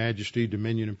glory and majesty,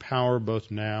 dominion and power, both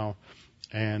now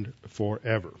and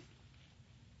forever."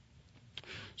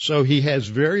 So he has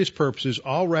various purposes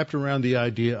all wrapped around the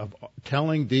idea of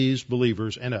telling these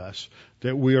believers and us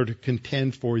that we are to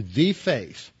contend for the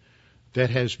faith that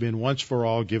has been once for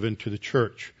all given to the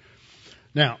church.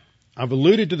 Now, I've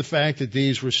alluded to the fact that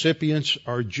these recipients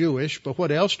are Jewish, but what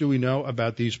else do we know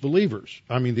about these believers?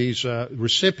 These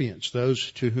recipients,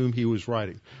 those to whom he was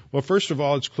writing. Well, first of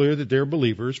all, it's clear that they're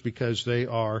believers because they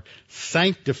are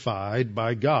sanctified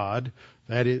by God.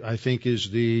 That, I think, is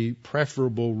the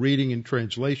preferable reading and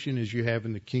translation as you have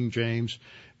in the King James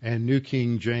and New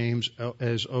King James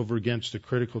as over against the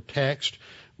critical text.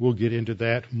 We'll get into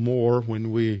that more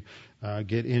when we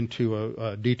get into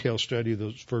a detailed study of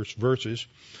those first verses.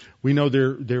 We know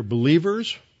they're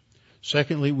believers.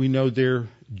 Secondly, we know they're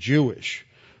Jewish.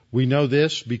 We know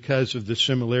this because of the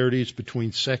similarities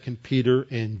between 2 Peter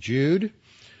and Jude.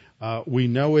 We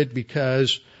know it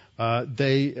because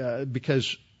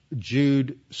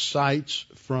Jude cites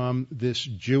from this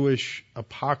Jewish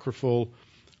apocryphal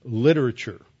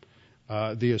literature,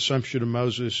 the Assumption of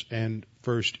Moses and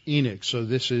First Enoch. So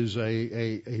this is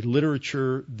a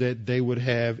literature that they would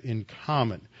have in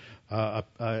common.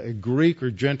 A Greek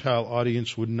or Gentile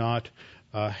audience would not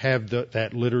have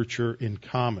that literature in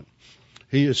common.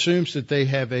 He assumes that they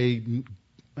have a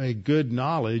good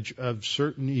knowledge of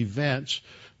certain events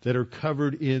that are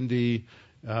covered in the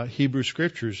Hebrew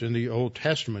Scriptures in the Old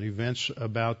Testament, events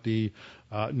about the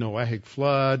Noahic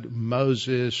flood,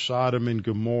 Moses, Sodom and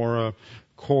Gomorrah,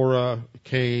 Korah,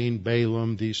 Cain,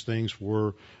 Balaam. These things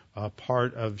were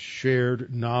part of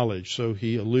shared knowledge. So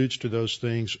he alludes to those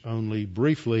things only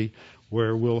briefly,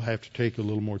 where we'll have to take a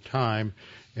little more time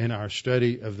in our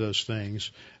study of those things,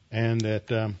 and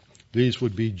that these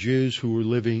would be Jews who were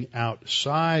living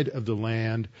outside of the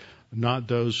land, not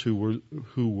those who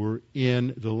were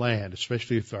in the land.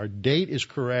 Especially if our date is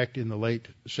correct, in the late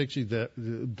 60s,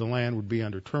 the land would be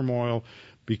under turmoil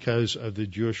because of the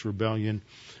Jewish rebellion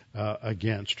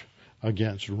against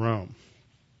Rome.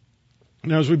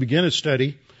 Now, as we begin a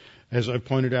study, as I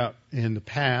pointed out in the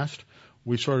past,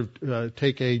 we sort of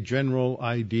take a general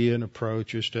idea and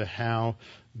approach as to how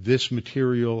this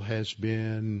material has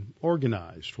been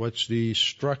organized. What's the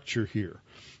structure here?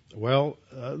 Well,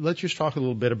 let's just talk a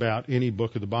little bit about any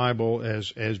book of the Bible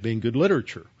as being good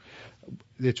literature.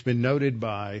 It's been noted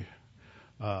by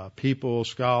people,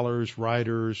 scholars,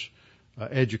 writers,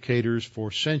 educators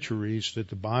for centuries that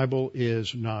the Bible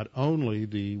is not only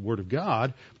the Word of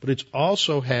God, but it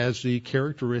also has the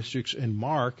characteristics and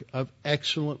mark of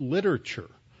excellent literature.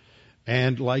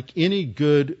 And like any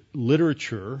good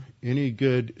literature, any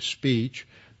good speech,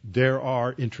 there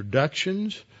are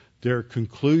introductions, there are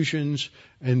conclusions,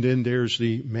 and then there's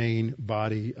the main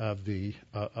body of the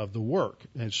work.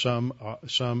 And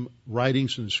some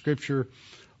writings in the Scripture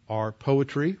are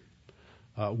poetry,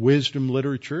 wisdom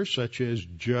literature such as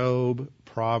Job,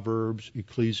 Proverbs,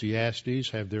 Ecclesiastes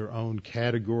have their own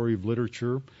category of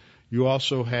literature. You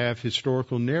also have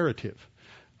historical narrative.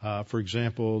 For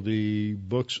example, the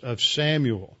books of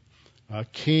Samuel,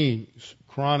 Kings,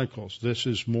 Chronicles. This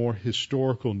is more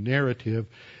historical narrative,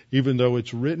 even though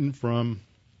it's written from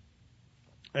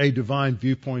a divine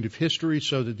viewpoint of history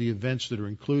so that the events that are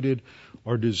included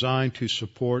are designed to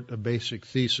support a basic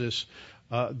thesis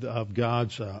of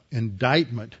God's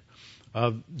indictment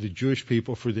of the Jewish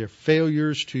people for their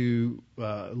failures to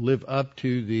live up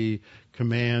to the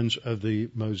commands of the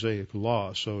Mosaic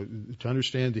Law. So to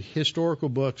understand the historical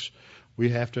books, we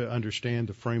have to understand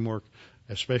the framework,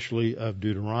 especially of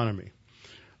Deuteronomy.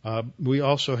 We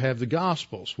also have the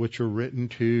Gospels, which are written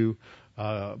to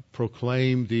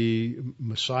proclaim the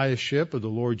Messiahship of the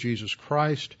Lord Jesus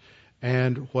Christ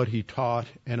and what he taught,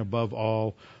 and above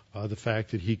all, the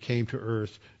fact that he came to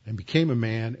earth and became a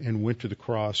man and went to the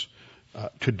cross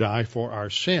to die for our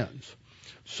sins.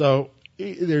 So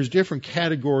there's different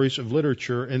categories of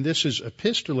literature, and this is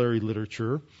epistolary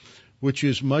literature, which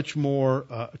is much more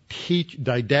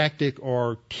didactic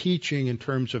or teaching in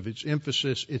terms of its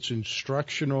emphasis. It's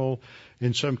instructional.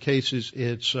 In some cases,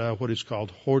 it's what is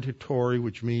called hortatory,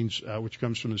 which means which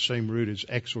comes from the same root as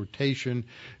exhortation.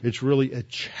 It's really a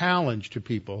challenge to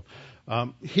people.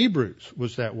 Hebrews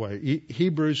was that way.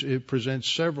 Hebrews, it presents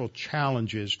several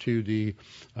challenges to the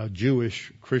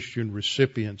Jewish Christian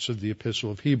recipients of the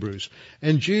Epistle of Hebrews.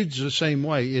 And Jude's the same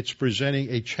way. It's presenting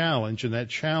a challenge, and that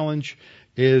challenge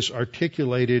is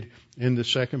articulated in the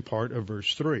second part of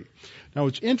verse 3. Now,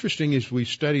 what's interesting as we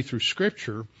study through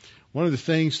Scripture, one of the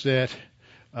things that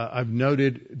I've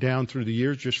noted down through the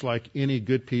years, just like any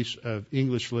good piece of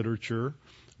English literature,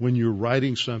 when you're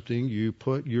writing something, you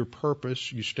put your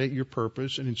purpose, you state your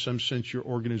purpose, and in some sense your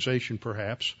organization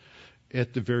perhaps,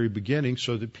 at the very beginning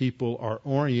so that people are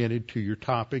oriented to your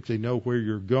topic, they know where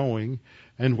you're going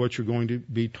and what you're going to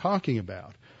be talking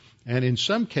about. And in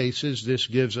some cases, this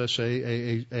gives us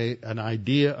an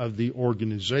idea of the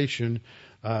organization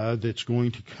that's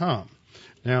going to come.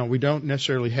 Now, we don't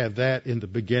necessarily have that in the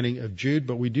beginning of Jude,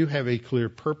 but we do have a clear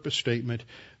purpose statement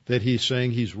that he's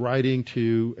saying he's writing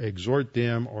to exhort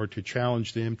them or to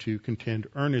challenge them to contend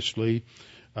earnestly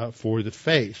for the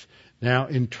faith. Now,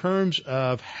 in terms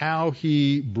of how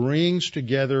he brings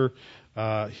together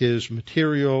his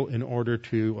material in order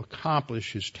to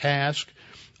accomplish his task,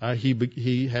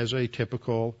 he has a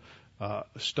typical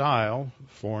style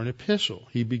for an epistle.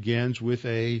 He begins with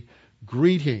a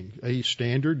greeting, a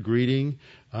standard greeting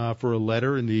for a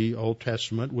letter in the Old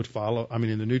Testament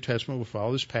in the New Testament would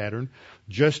follow this pattern.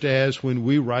 Just as when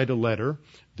we write a letter,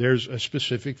 there's a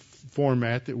specific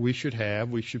format that we should have.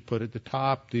 We should put at the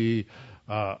top the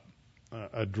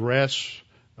address,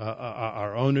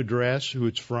 our own address, who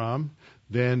it's from.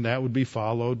 Then that would be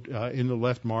followed in the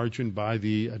left margin by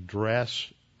the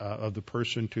address of the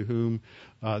person to whom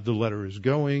the letter is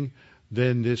going.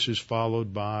 Then this is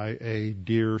followed by a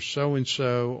dear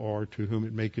so-and-so, or to whom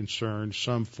it may concern,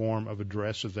 some form of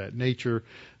address of that nature.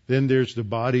 Then there's the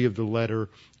body of the letter,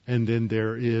 and then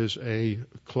there is a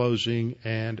closing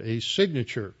and a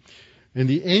signature. In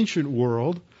the ancient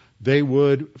world, they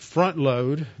would front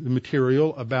load the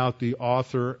material about the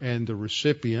author and the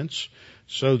recipients,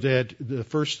 so that the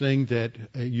first thing that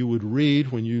you would read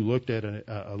when you looked at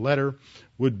a letter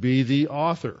would be the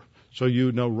author. So you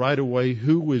would know right away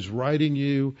who was writing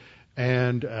you,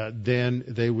 and then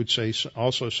they would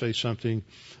also say something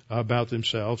about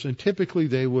themselves. And typically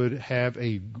they would have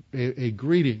a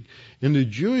greeting. In the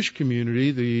Jewish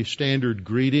community, the standard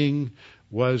greeting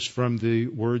was from the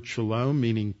word shalom,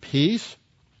 meaning peace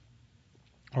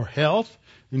or health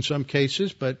in some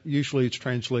cases, but usually it's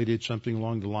translated something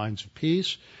along the lines of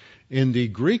peace. In the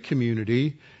Greek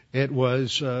community, it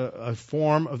was a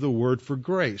form of the word for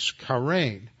grace,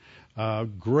 chairein.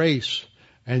 Grace.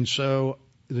 And so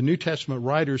the New Testament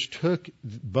writers took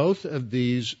both of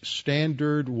these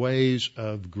standard ways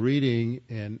of greeting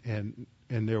in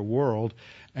their world,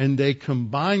 and they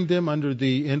combined them under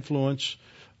the influence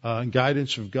and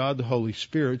guidance of God the Holy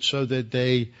Spirit, so that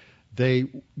they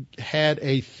had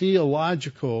a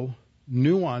theological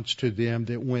nuance to them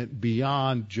that went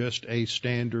beyond just a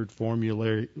standard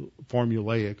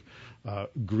formulaic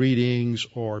greetings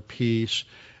or peace.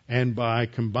 And by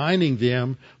combining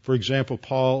them, for example,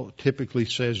 Paul typically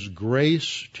says,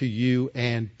 grace to you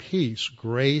and peace.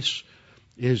 Grace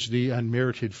is the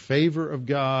unmerited favor of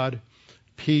God.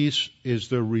 Peace is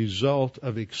the result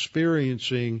of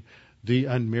experiencing the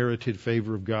unmerited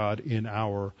favor of God in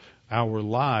our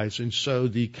lives. And so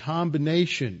the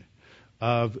combination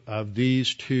of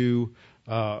these two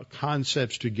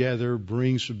concepts together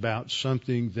brings about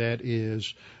something that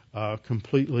is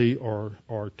completely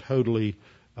or totally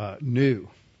new.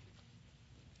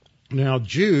 Now,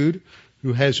 Jude,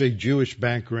 who has a Jewish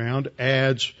background,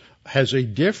 has a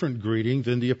different greeting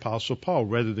than the Apostle Paul.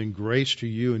 Rather than grace to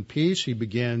you and peace, he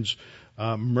begins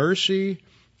mercy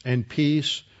and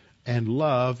peace and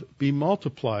love be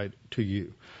multiplied to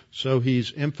you. So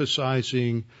he's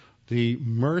emphasizing the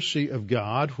mercy of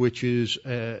God, which is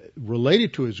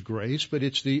related to his grace, but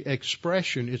it's the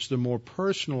expression, it's the more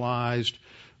personalized,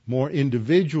 more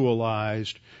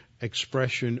individualized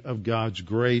expression of God's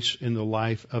grace in the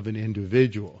life of an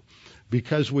individual.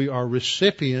 Because we are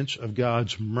recipients of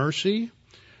God's mercy,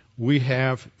 we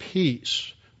have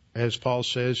peace. As Paul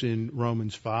says in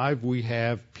Romans 5, we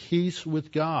have peace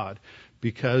with God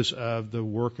because of the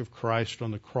work of Christ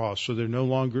on the cross. So there no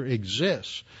longer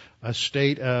exists a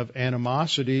state of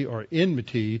animosity or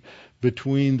enmity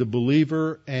between the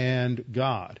believer and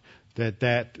God.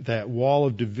 That wall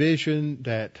of division,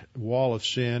 that wall of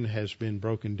sin has been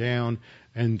broken down,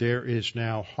 and there is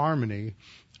now harmony.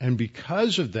 And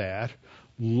because of that,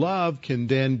 love can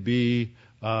then be,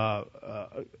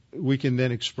 we can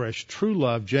then express true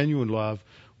love, genuine love,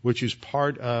 which is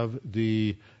part of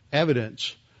the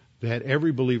evidence that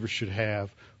every believer should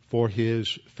have for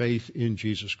his faith in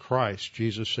Jesus Christ.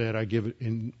 Jesus said, I give it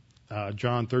in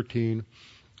John 13:33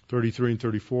 and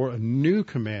 34, a new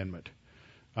commandment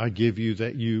I give you,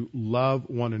 that you love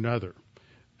one another.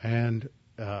 And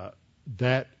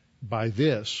that by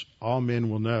this all men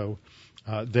will know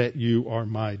that you are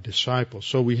my disciples.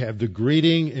 So we have the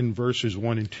greeting in verses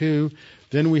 1 and 2.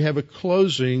 Then we have a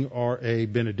closing or a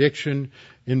benediction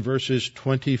in verses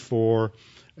 24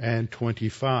 and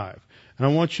 25. And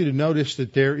I want you to notice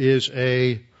that there is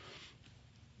a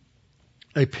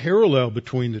parallel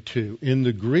between the two. In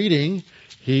the greeting,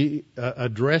 he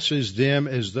addresses them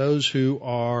as those who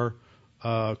are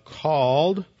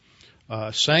called,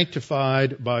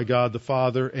 sanctified by God the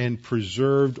Father, and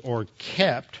preserved or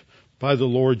kept by the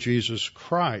Lord Jesus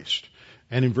Christ.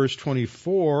 And in verse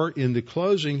 24, in the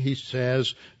closing, he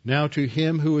says, now to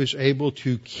him who is able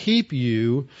to keep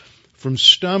you from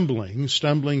stumbling.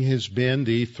 Stumbling has been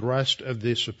the thrust of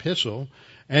this epistle,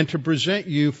 and to present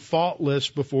you faultless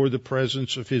before the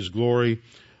presence of his glory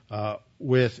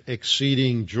with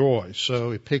exceeding joy.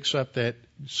 So it picks up that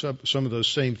some of those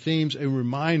same themes, a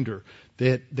reminder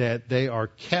that they are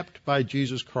kept by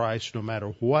Jesus Christ no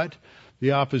matter what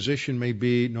the opposition may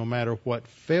be, no matter what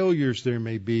failures there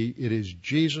may be. It is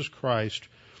Jesus Christ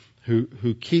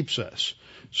who keeps us.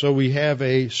 So we have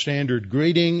a standard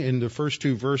greeting in the first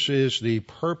two verses. The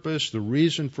purpose, the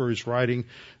reason for his writing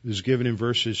is given in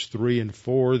verses 3 and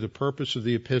 4. The purpose of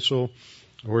the epistle,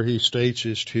 where he states,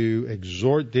 is to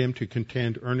exhort them to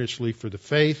contend earnestly for the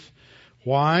faith.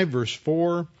 Why? Verse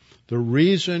 4, the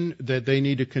reason that they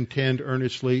need to contend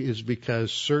earnestly is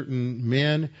because certain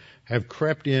men have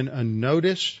crept in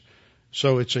unnoticed.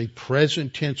 So it's a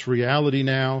present tense reality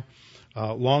now.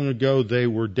 Long ago, they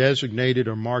were designated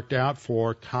or marked out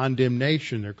for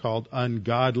condemnation. They're called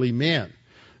ungodly men.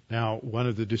 Now, one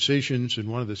of the decisions and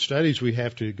one of the studies we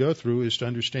have to go through is to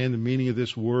understand the meaning of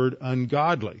this word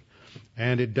ungodly.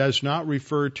 And it does not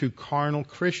refer to carnal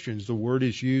Christians. The word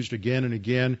is used again and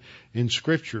again in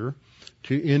Scripture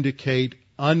to indicate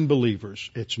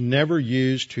unbelievers. It's never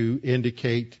used to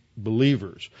indicate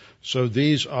believers. So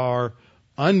these are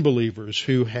unbelievers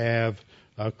who have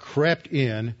crept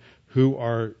in, who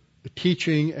are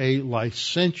teaching a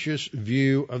licentious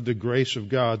view of the grace of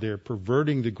God. They're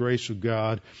perverting the grace of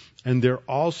God, and they're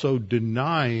also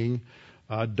denying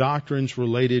doctrines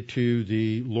related to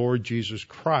the Lord Jesus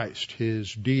Christ,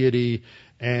 his deity,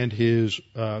 and his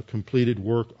completed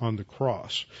work on the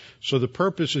cross. So the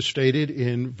purpose is stated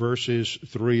in verses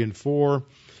 3 and 4,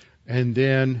 and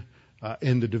then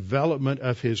in the development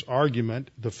of his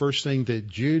argument, the first thing that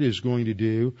Jude is going to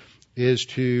do is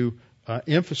to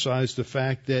emphasize the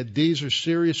fact that these are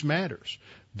serious matters,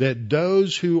 that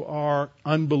those who are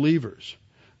unbelievers,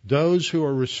 those who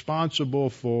are responsible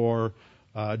for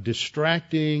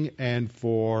distracting and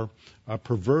for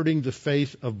perverting the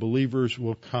faith of believers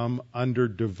will come under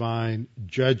divine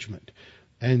judgment.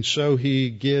 And so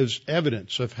he gives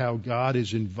evidence of how God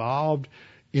is involved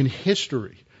in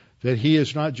history, that he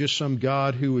is not just some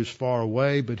God who is far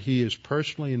away, but he is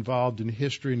personally involved in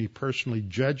history, and he personally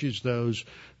judges those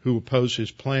who oppose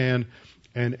his plan.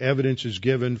 And evidence is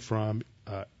given from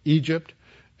Egypt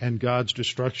and God's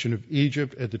destruction of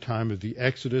Egypt at the time of the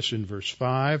Exodus in verse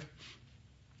 5.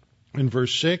 In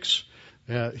verse 6,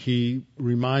 he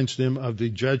reminds them of the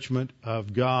judgment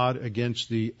of God against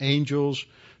the angels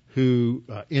who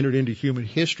entered into human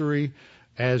history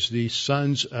as the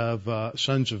sons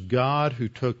of God, who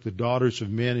took the daughters of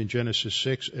men in Genesis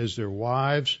 6 as their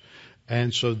wives.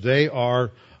 And so they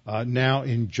are now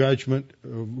in judgment,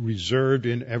 reserved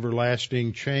in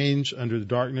everlasting chains under the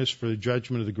darkness for the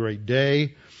judgment of the great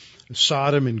day.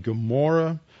 Sodom and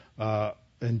Gomorrah,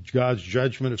 and God's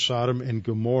judgment of Sodom and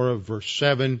Gomorrah, verse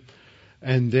 7.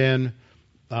 And then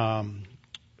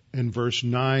in verse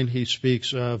 9, he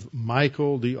speaks of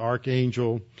Michael, the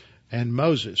archangel, and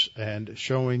Moses, and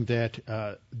showing that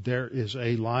there is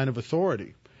a line of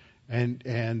authority.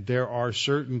 And there are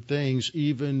certain things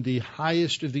even the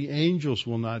highest of the angels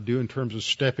will not do in terms of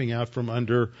stepping out from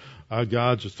under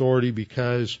God's authority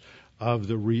because of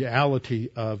the reality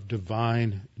of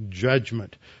divine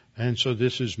judgment. And so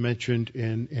this is mentioned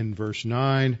in verse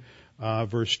 9.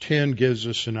 Verse 10 gives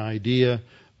us an idea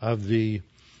of the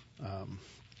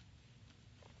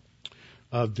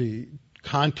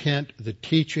content, the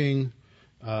teaching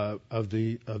of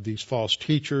these false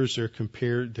teachers.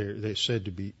 They're said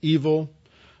to be evil.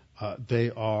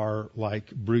 They are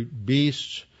like brute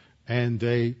beasts, and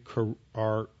they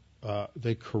corrupt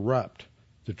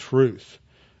the truth.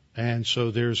 And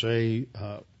so there's a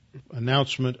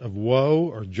announcement of woe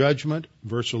or judgment,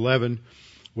 verse 11,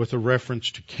 with a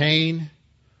reference to Cain,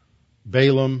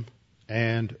 Balaam,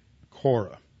 and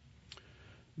Korah.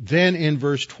 Then in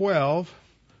verse 12,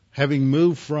 having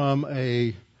moved from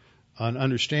an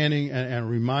understanding and a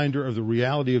reminder of the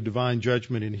reality of divine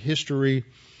judgment in history,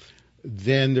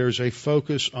 then there's a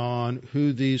focus on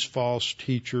who these false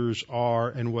teachers are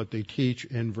and what they teach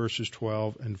in verses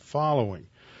 12 and following.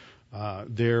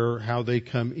 How they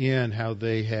come in, how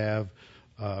they have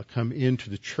come into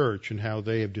the church, and how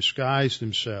they have disguised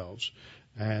themselves,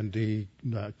 and the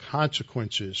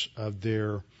consequences of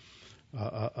their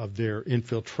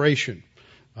infiltration.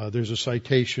 There's a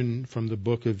citation from the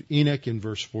book of Enoch in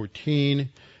verse 14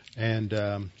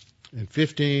 and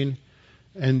 15,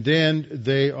 and then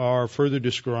they are further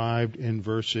described in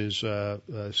verses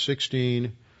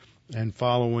 16 and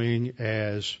following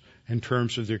as in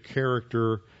terms of their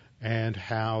character and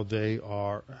how they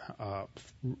are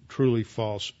truly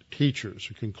false teachers.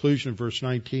 The conclusion of verse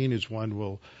 19 is one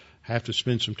we'll have to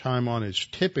spend some time on. It's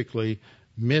typically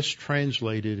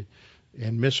mistranslated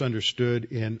and misunderstood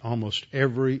in almost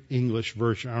every English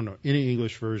version. I don't know any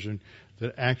English version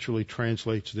that actually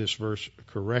translates this verse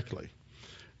correctly.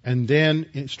 And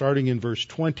then, starting in verse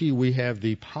 20, we have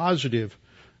the positive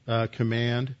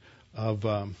command of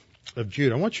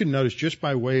Jude. I want you to notice, just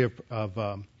by way of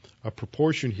a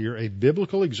proportion here, a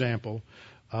biblical example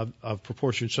of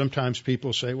proportion. Sometimes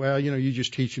people say, well, you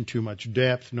just teach in too much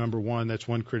depth. Number one, that's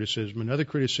one criticism. Another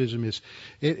criticism is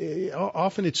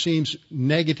often it seems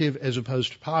negative as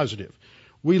opposed to positive.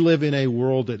 We live in a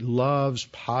world that loves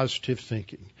positive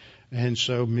thinking. And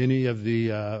so many of the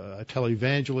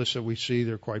televangelists that we see,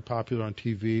 they're quite popular on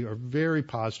TV, are very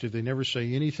positive. They never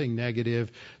say anything negative.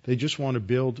 They just want to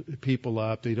build people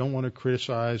up. They don't want to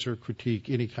criticize or critique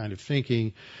any kind of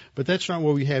thinking. But that's not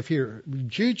what we have here.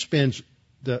 Jude spends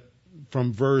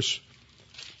from verse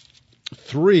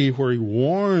 3, where he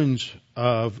warns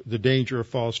of the danger of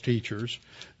false teachers,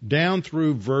 down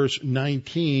through verse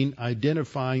 19,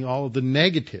 identifying all of the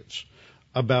negatives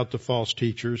about the false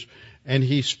teachers. And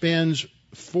he spends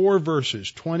 4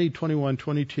 verses, 20, 21,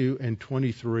 22, and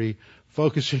 23,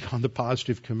 focusing on the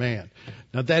positive command.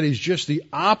 Now, that is just the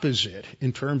opposite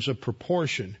in terms of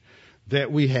proportion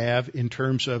that we have in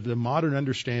terms of the modern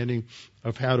understanding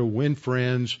of how to win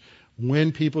friends,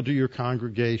 win people to your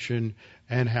congregation,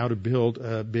 and how to build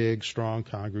a big, strong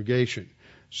congregation.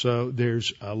 So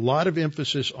there's a lot of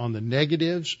emphasis on the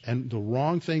negatives and the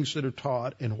wrong things that are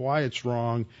taught and why it's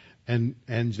wrong, and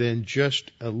then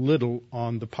just a little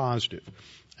on the positive.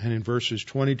 And in verses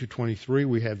 20 to 23,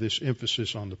 we have this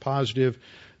emphasis on the positive,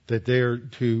 that they're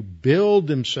to build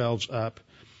themselves up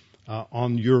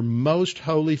on your most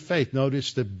holy faith.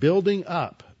 Notice the building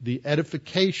up, the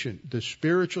edification, the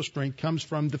spiritual strength comes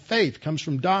from the faith, comes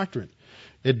from doctrine.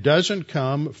 It doesn't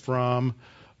come from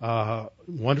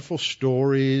wonderful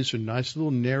stories and nice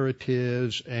little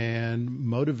narratives and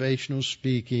motivational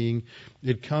speaking.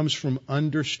 It comes from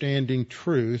understanding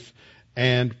truth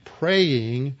and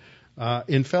praying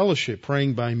in fellowship,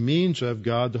 praying by means of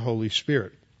God the Holy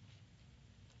Spirit.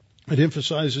 It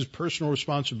emphasizes personal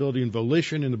responsibility and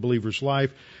volition in the believer's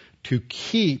life to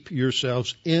keep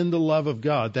yourselves in the love of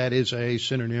God. That is a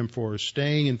synonym for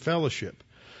staying in fellowship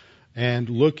and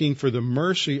looking for the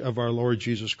mercy of our Lord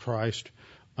Jesus Christ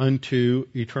unto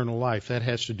eternal life. That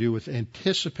has to do with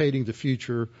anticipating the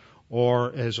future,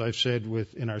 or as I've said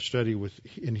in our study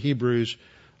in Hebrews,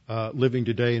 living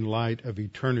today in light of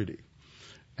eternity.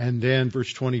 And then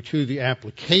verse 22, the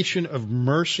application of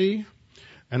mercy,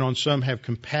 and on some have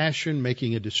compassion,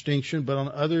 making a distinction, but on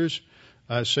others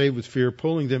save with fear,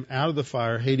 pulling them out of the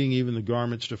fire, hating even the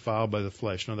garments defiled by the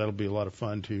flesh. Now that'll be a lot of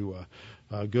fun to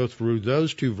go through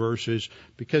those 2 verses,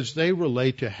 because they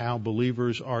relate to how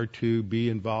believers are to be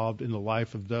involved in the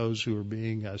life of those who are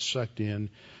being sucked in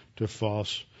to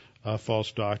false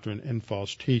false doctrine and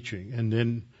false teaching. And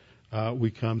then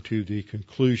we come to the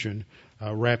conclusion,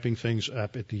 wrapping things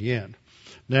up at the end.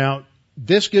 Now,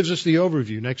 this gives us the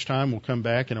overview. Next time we'll come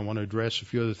back and I want to address a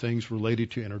few other things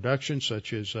related to introduction,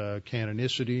 such as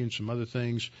canonicity and some other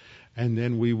things. And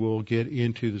then we will get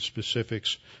into the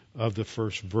specifics of the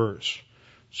first verse.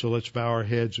 So let's bow our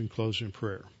heads and close in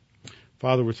prayer.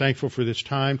 Father, we're thankful for this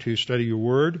time to study your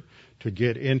word, to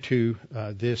get into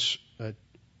this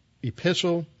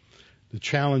epistle, the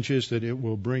challenges that it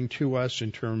will bring to us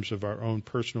in terms of our own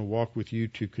personal walk with you,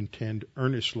 to contend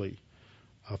earnestly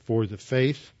for the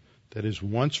faith that is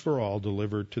once for all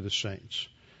delivered to the saints.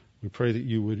 We pray that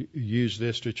you would use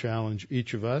this to challenge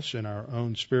each of us in our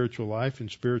own spiritual life and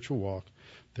spiritual walk,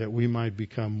 that we might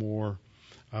become more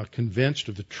convinced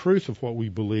of the truth of what we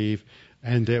believe,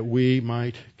 and that we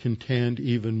might contend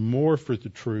even more for the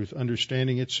truth,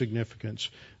 understanding its significance,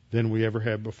 than we ever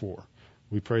have before.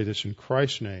 We pray this in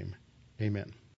Christ's name. Amen.